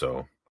right.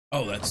 So.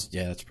 Oh, that's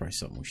probably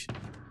something we should.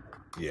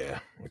 Yeah,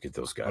 we'll get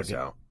those guys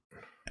out.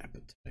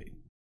 Appetite.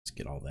 Let's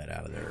get all that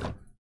out of there.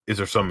 Is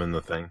there some in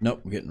the thing?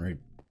 Nope, we're getting ready.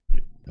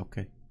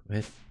 Okay, go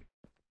ahead.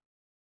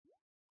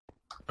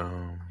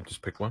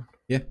 Just pick one.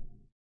 Yeah.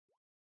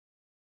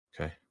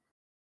 Okay.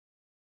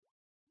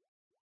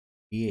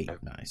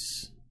 E8,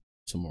 nice.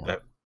 Some more.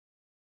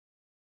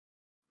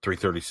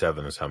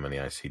 337 is how many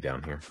I see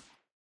down here.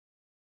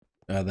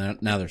 Now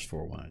there's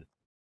 4-1.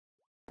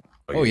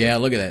 Oh yeah,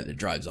 look at that. The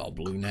drive's all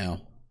blue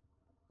now.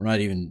 We're not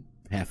even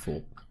half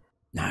full.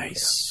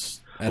 Nice.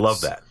 I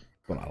love that.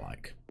 What I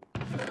like.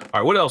 All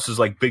right, what else is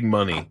like big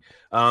money?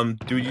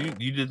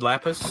 You did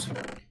lapis?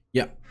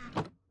 Yeah.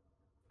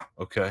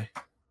 Okay.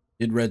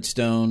 Did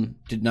redstone.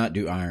 Did not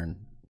do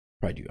iron.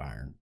 Probably do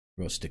iron.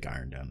 We'll stick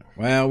iron down there.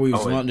 Well, we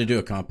was wanting to do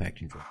a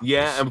compacting drawer.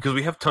 Yeah, and because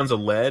we have tons of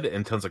lead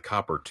and tons of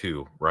copper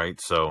too,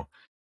 right? So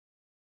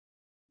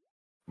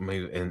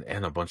maybe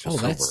and a bunch of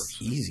silvers.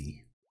 That's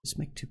easy. Let's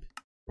make 2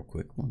 real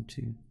quick. 1,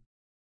 2. Is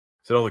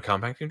that all the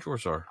compacting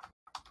drawers are?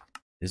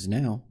 Is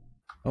now.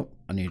 Oh,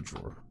 I need a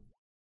drawer.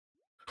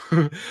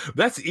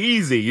 That's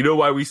easy. You know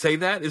why we say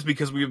that? Is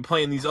because we've been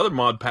playing these other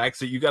mod packs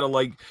that you got to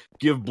like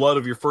give blood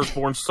of your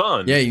firstborn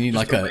son. Yeah, you need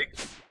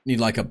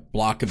like a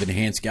block of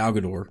enhanced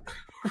Galgador.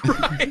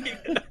 Right.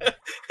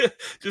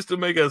 Just to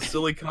make a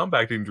silly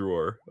compacting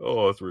drawer.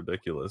 Oh, it's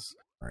ridiculous.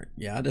 All right.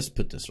 Yeah, I just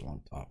put this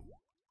on top.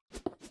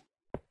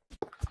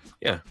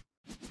 Yeah.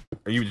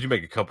 Did you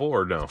make a couple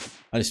or no?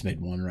 I just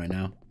made one right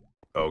now.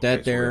 Okay,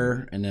 that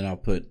there, and then I'll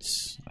put.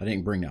 I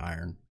didn't bring the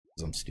iron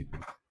because I'm stupid.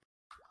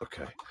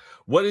 Okay.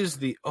 What is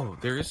the? Oh,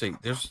 there's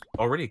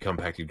already a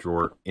compacting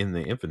drawer in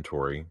the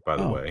inventory, by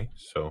the way.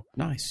 So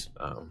nice.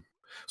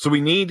 So we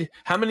need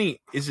how many?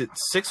 Is it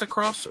 6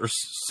 across or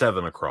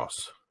 7 across?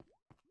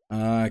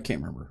 I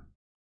can't remember.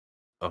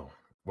 Oh,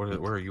 where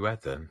are you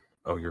at then?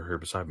 Oh, you're here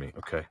beside me.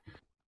 Okay.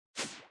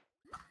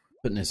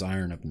 Putting this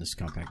iron up in this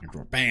compacting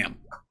drawer. Bam.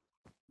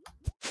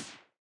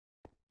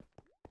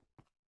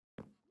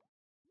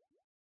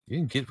 You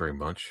didn't get very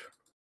much.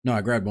 No,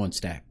 I grabbed 1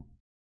 stack. I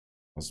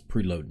was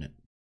preloading it.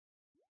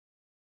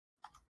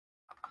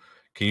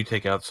 Can you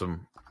take out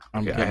some?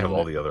 Okay, I have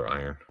all the other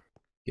iron.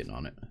 Getting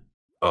on it.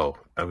 Oh,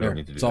 I don't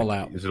need to do it's that. all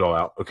out. Is it all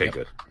out? Okay, yep.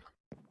 Good.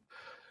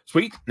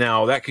 Sweet.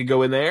 Now that could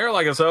go in there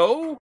like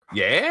so.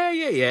 Yeah.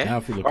 Now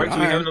if we look all right, at so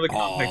we have another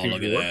compacting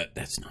look drawer. at that.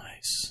 That's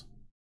nice.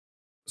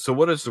 So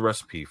what is the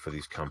recipe for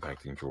these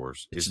compacting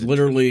drawers? It's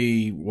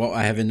literally what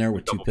I have in there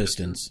with 2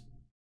 pistons.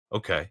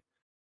 Okay.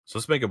 So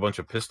let's make a bunch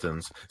of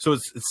pistons. So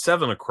it's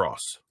 7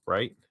 across,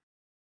 right?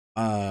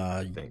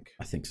 I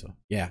think so.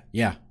 Yeah.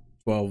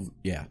 12.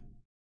 Yeah.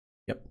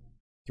 Yep.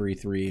 3,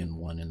 3, and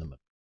 1 in the middle.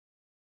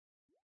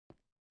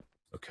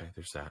 Okay,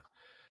 there's that.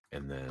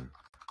 And then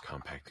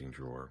compacting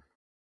drawer.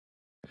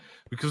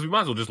 Because we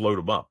might as well just load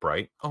them up,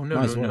 right? Oh, no.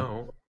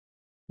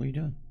 What are you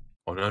doing?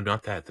 Oh, no,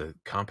 not that. The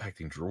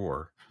compacting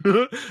drawer.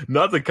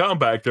 Not the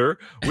compactor.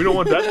 We don't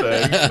want that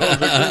thing.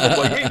 I'm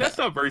like, hey, that's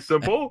not very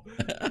simple.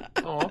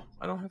 Oh,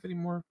 I don't have any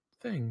more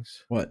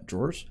things. What,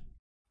 drawers?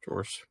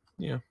 Drawers,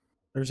 yeah.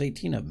 There's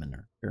 18 of them in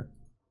there. Here.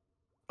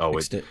 Oh,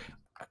 it.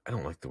 I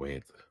don't like the way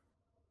it...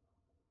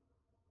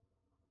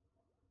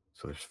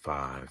 So there's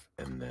 5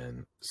 and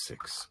then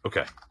 6.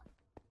 Okay.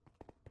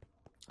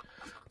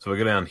 So we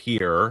go down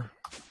here,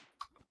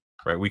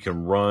 right? We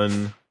can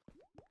run.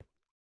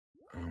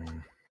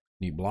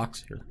 Need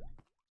blocks here.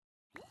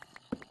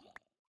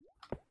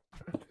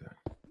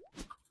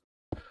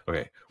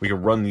 Okay, we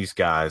can run these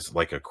guys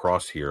like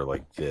across here,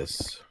 like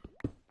this,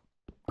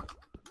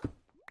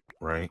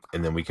 right?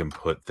 And then we can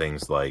put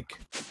things like.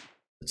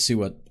 Let's see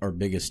what our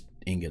biggest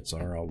ingots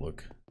are. I'll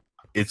look.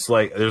 It's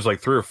like there's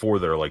like 3 or 4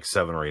 that are like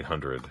 700 or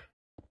 800.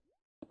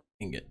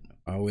 Ingot.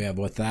 Oh, we have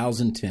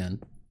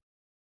 1,010.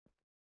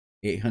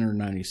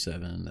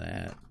 897.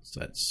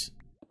 That's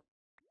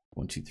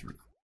 1, 2, 3,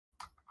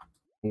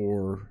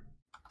 4,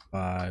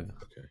 5,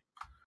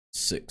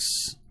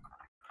 6,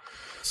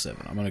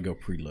 7. I'm gonna go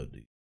preload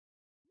these.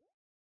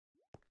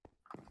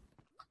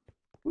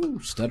 Ooh,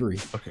 stuttery.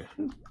 Okay.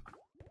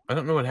 I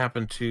don't know what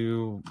happened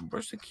to.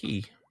 Where's the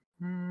key?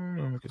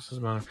 I guess it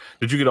doesn't matter.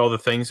 Did you get all the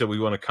things that we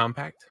want to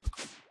compact?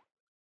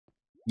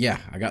 Yeah,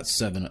 I got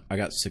 7. I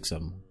got 6 of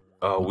them.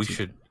 Oh, we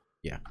should.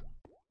 Yeah.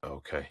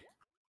 Okay.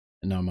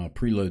 And now I'm gonna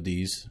preload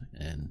these,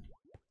 and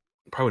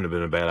probably would have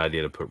been a bad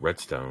idea to put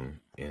redstone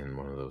in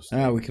one of those.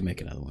 We can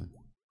make another one.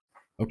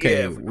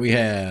 Okay, yeah, we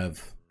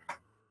have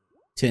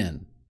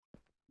 10.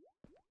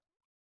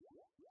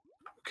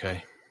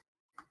 Okay.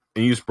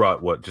 And you just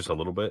brought what? Just a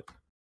little bit?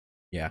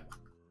 Yeah.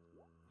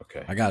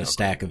 Okay. I got a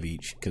stack of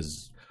each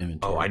because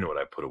inventory. Oh, I know what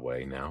I put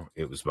away now.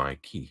 It was my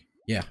key.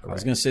 Yeah, I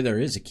was gonna say there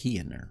is a key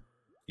in there.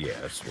 Yeah,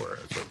 I swear.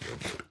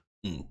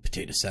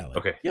 Potato salad.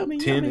 Okay. Yummy,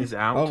 10 yummy. is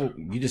out. Oh,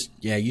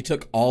 you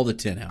took all the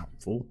 10 out,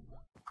 fool.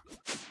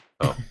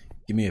 Oh.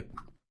 Give me a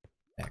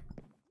stack.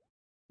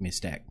 Give me a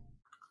stack.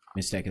 Give me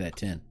a stack of that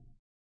 10.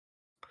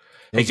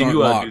 Those hey, can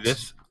you do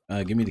this?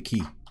 Give me the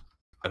key.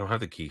 I don't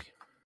have the key.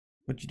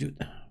 What'd you do?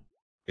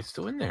 It's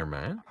still in there,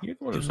 man. You're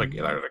the one who's like,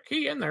 get out of the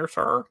key in there,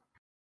 sir.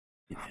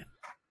 Yeah.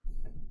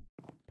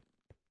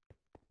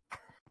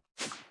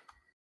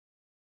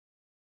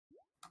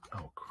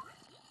 Oh,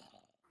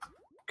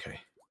 okay.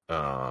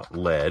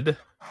 Lead.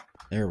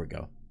 There we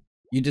go.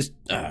 You just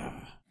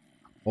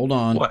hold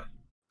on.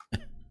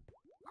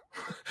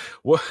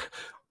 What?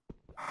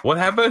 What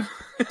happened?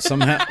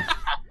 Somehow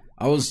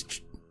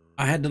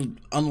I had to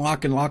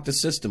unlock and lock the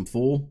system,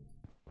 fool.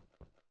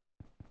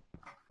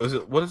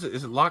 What is it?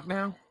 Is it locked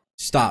now?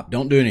 Stop.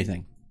 Don't do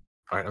anything.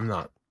 All right, I'm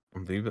not.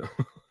 I'm leaving.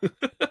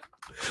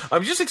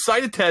 I'm just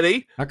excited,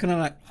 Teddy. How can I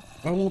not?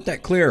 I want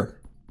that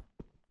clear.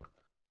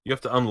 You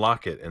have to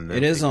unlock it, and then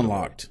it is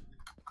unlocked.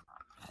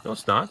 No,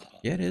 it's not.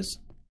 Yeah, it is.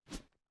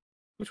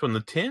 Which one?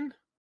 The tin?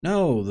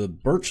 No, the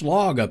birch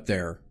log up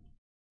there.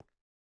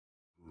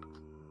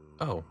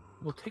 Oh,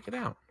 well, take it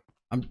out.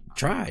 I'm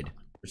tried.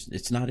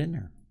 It's not in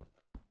there.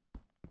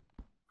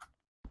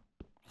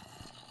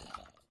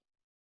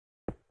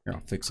 Here, I'll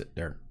fix it.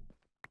 There.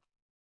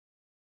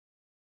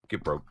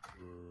 Get broke.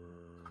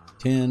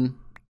 10.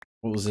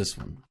 What was this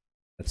one?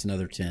 That's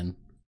another 10.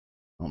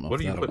 I don't know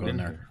What if are you that'll putting go in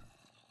there.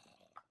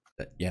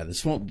 here? Yeah,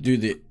 this won't do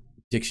the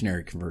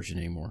dictionary conversion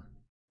anymore.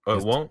 Oh,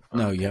 it won't?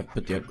 No, you have to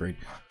put the upgrade.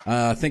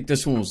 I think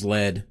this one was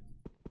lead.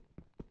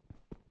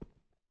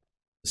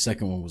 The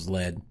second one was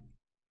lead.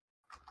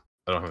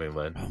 I don't have any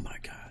lead. Oh my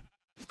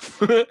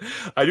god.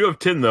 I do have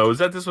tin though. Is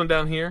that this one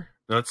down here?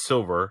 No, it's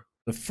silver.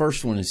 The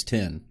first one is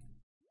 10.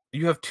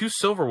 You have 2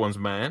 silver ones,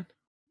 man.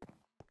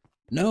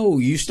 No,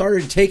 you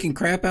started taking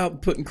crap out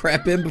and putting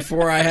crap in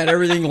before I had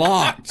everything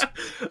locked.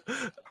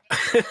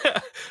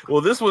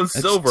 Well, this one's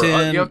That's silver.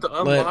 10, You have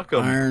to unlock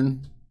them.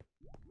 Iron.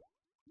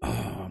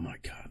 Oh my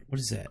god. What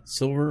is that?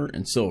 Silver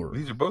and silver.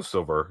 These are both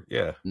silver.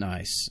 Yeah.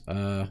 Nice.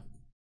 There.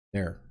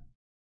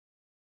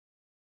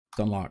 It's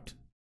unlocked.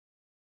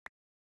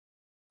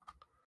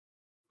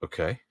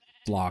 Okay.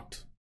 It's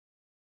locked.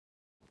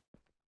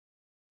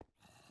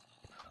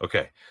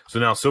 Okay. So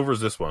now silver is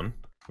this one,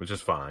 which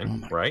is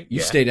fine, right?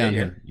 You stay down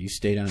here. You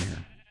stay down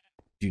here.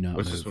 Do not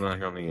What's move. this one out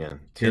here on the end?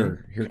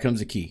 Here comes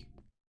the key.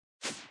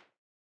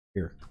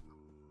 Here.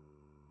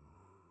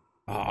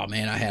 Oh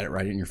man, I had it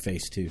right in your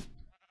face too.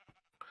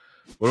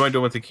 What am I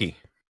doing with the key?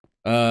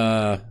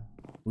 We're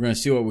gonna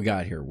see what we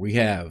got here. We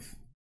have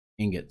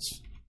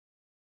ingots.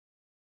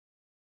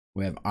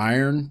 We have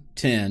iron,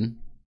 tin,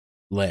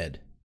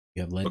 lead.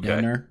 You have lead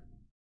down there?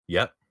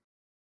 Yep.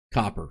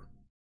 Copper.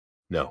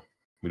 No,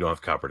 we don't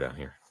have copper down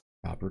here.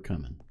 Copper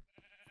coming.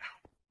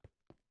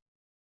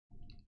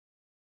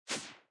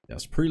 I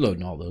was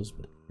preloading all those,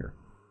 but here.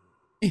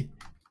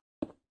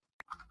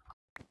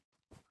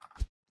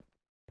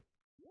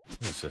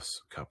 What is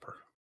this? Copper.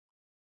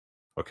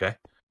 Okay.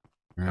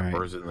 All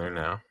Copper's right. in there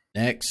now.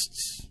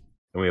 Next.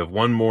 And we have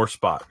one more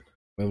spot.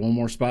 We have one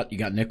more spot. You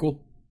got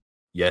nickel?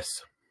 Yes.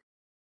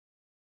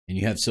 And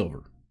you have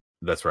silver.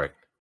 That's right.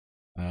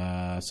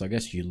 So I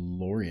guess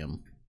Ulorium.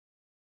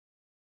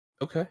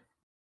 Okay.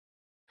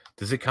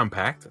 Does it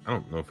compact? I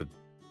don't know if it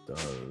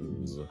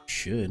does.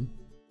 Should.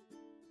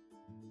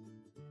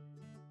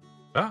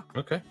 Ah,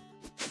 okay.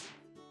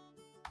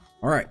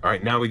 All right. All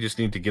right, now we just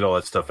need to get all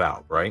that stuff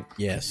out, right?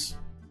 Yes.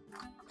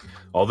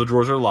 All the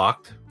drawers are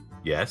locked.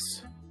 Yes.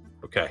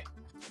 Okay.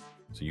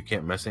 So you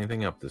can't mess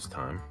anything up this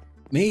time.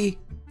 Me?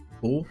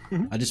 Cool.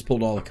 I just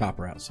pulled all the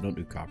copper out, so don't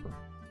do copper.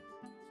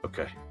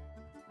 Okay.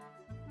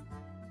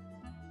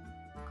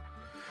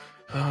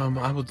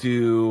 I will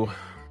do...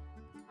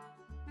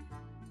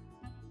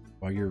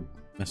 While you're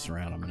messing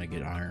around, I'm going to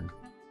get iron.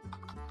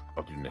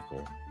 I'll do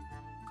nickel.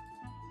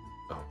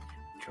 Oh,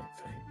 junk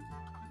thing.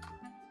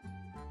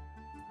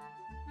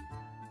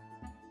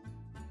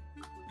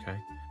 Okay.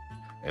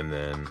 And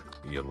then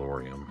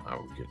Ulorium I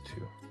will get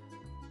to.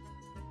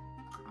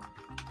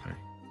 Okay.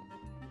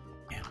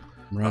 Yeah.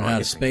 I'm running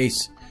out of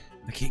space.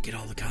 I can't get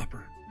all the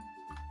copper.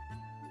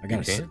 I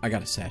got a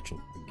satchel.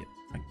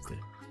 I can fit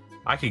it.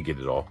 I can get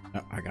it all.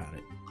 No, I got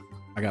it.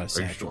 I got a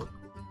satchel. Sure?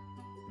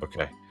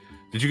 Okay.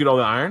 Did you get all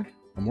the iron?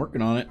 I'm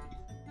working on it.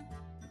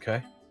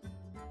 Okay.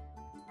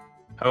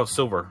 How about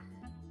silver?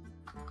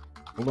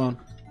 Hold on.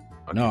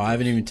 Okay. No, I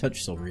haven't even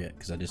touched silver yet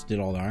because I just did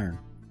all the iron.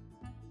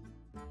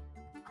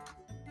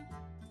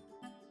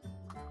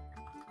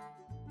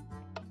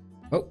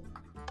 Oh,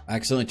 I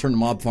accidentally turned the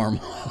mob farm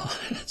on.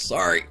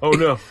 Sorry. Oh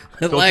no.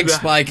 Lag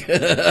spike. I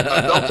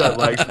felt that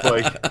lag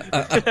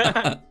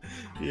spike.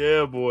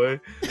 Yeah, boy.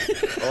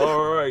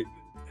 All right.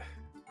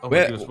 Oh my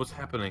goodness, what's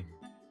happening?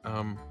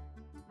 I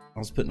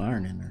was putting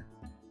iron in there.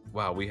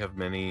 Wow, we have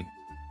many.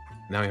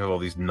 Now we have all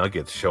these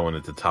nuggets showing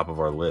at the top of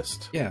our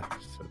list. Yeah.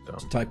 So dumb.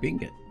 Just type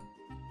ingot.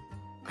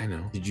 I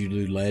know. Did you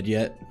do lead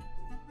yet?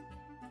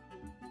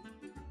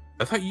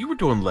 I thought you were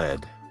doing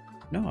lead.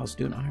 No, I was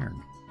doing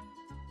iron.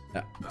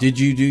 Did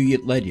you do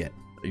lead yet?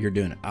 You're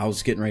doing it. I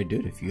was getting ready to do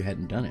it if you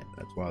hadn't done it.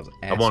 That's why I was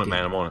asking. I'm on it,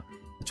 man. I'm on it.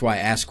 That's why I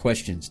ask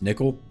questions.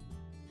 Nickel?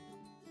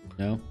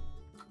 No?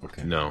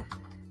 Okay. No.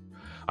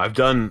 I've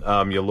done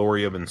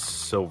Ulorium and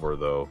silver,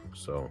 though,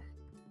 so...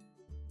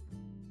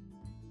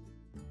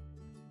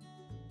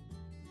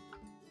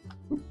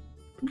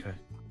 Okay. I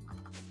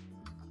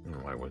don't know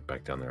why I went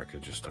back down there. I could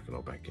have just stuck it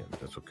all back in.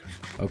 That's okay.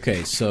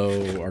 Okay,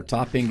 so our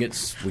top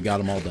ingots, we got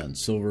them all done.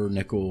 Silver,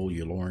 nickel,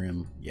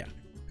 Ulorium. Yeah.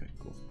 Okay,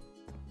 cool.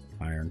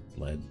 Iron,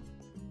 lead.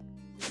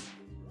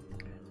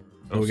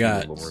 We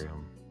got...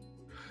 Ulorium.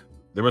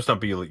 There must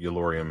not be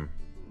Ulorium.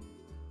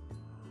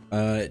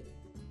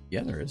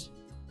 Yeah, there is.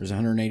 There's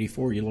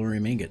 184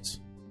 Ulorium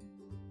ingots.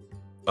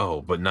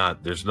 Oh, but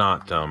not... There's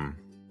not...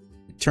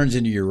 It turns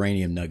into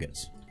uranium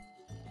nuggets.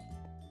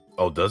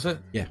 Oh, does it?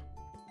 Yeah.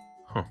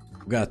 Huh.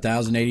 We got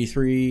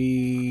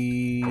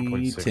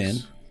 1,083 tin.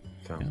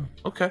 Yeah.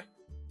 Okay.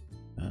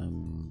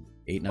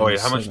 897. Oh, wait,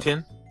 how much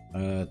tin?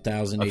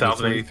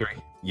 1,083.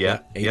 Yeah.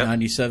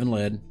 897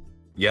 lead.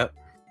 Yep.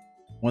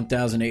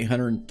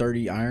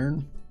 1,830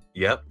 iron.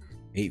 Yep.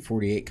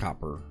 848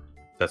 copper.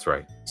 That's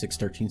right.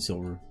 613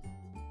 silver.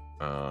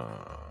 I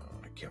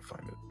can't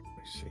find it. Let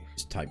me see.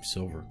 Just type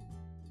silver.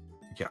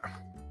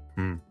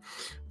 yeah.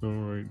 All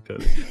right,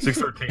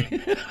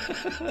 613.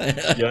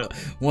 Yeah.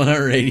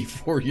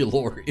 184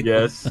 Ulorium.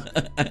 Yes.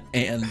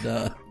 And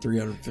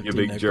 350 You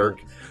big nickel.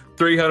 jerk.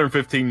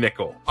 315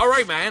 nickel. All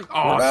right, man.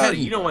 Oh, Teddy,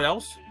 you know what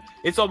else?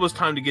 It's almost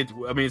time to get.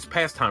 I mean, it's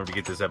past time to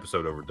get this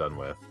episode over done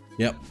with.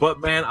 Yep. But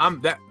man,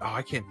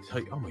 I can't tell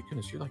you. Oh my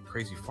goodness, you're like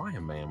crazy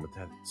flying man with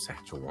that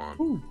satchel on.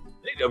 Ooh.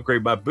 I need to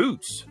upgrade my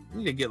boots. I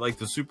need to get like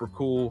the super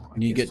cool.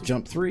 And you get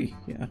jump 3.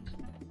 Yeah. And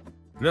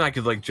then I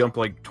could like jump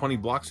like 20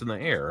 blocks in the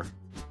air.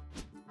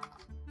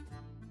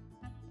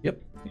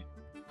 Yep.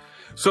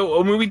 So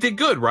I mean, we did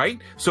good, right?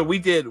 So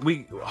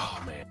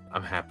oh man,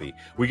 I'm happy.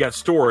 We got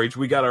storage.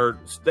 We got our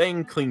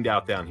thing cleaned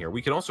out down here.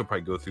 We can also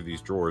probably go through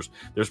these drawers.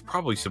 There's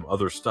probably some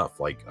other stuff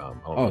like I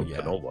don't know,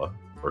 canola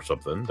or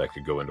something that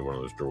could go into one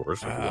of those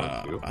drawers if we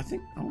wanted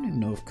to. I don't even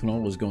know if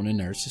canola's going in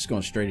there. It's just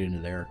going straight into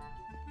there,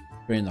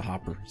 straight in the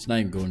hopper. It's not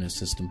even going in the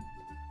system.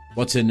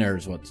 What's in there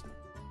is what's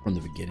from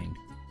the beginning.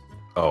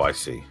 Oh, I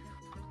see.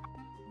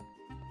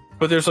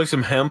 But there's like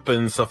some hemp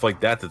and stuff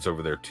like that that's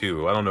over there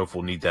too. I don't know if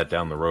we'll need that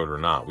down the road or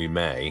not. We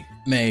may.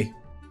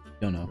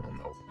 Don't know. I don't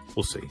know.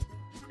 We'll see.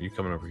 Are you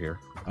coming over here?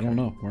 I don't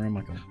know. Where am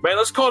I going? Man,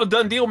 let's call it a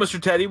done deal, Mr.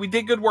 Teddy. We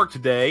did good work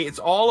today. It's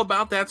all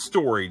about that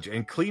storage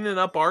and cleaning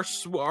up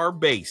our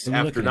base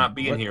after not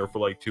being here for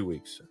like 2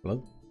 weeks.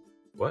 Hello?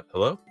 What?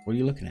 Hello? What are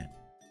you looking at?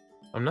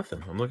 I'm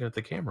nothing. I'm looking at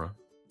the camera.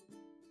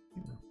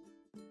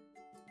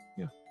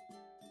 Yeah.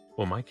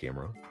 Well, my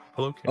camera.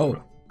 Hello,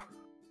 camera.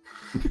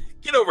 Oh.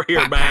 Get over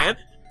here, man.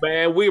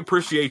 Man, we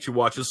appreciate you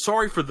watching.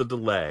 Sorry for the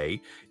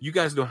delay. You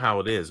guys know how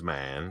it is,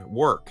 man.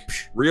 Work.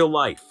 Real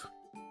life.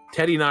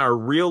 Teddy and I are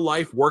real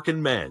life working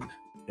men.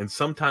 And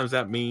sometimes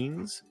that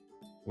means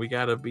we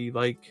got to be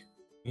like,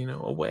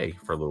 away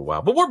for a little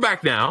while. But we're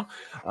back now.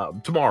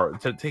 Tomorrow.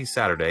 Today's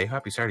Saturday.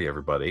 Happy Saturday,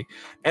 everybody.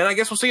 And I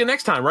guess we'll see you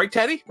next time. Right,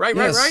 Teddy? Right.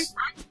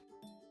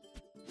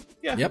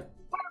 Yeah. Yep.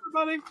 Bye,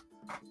 everybody.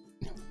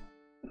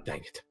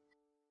 Dang it.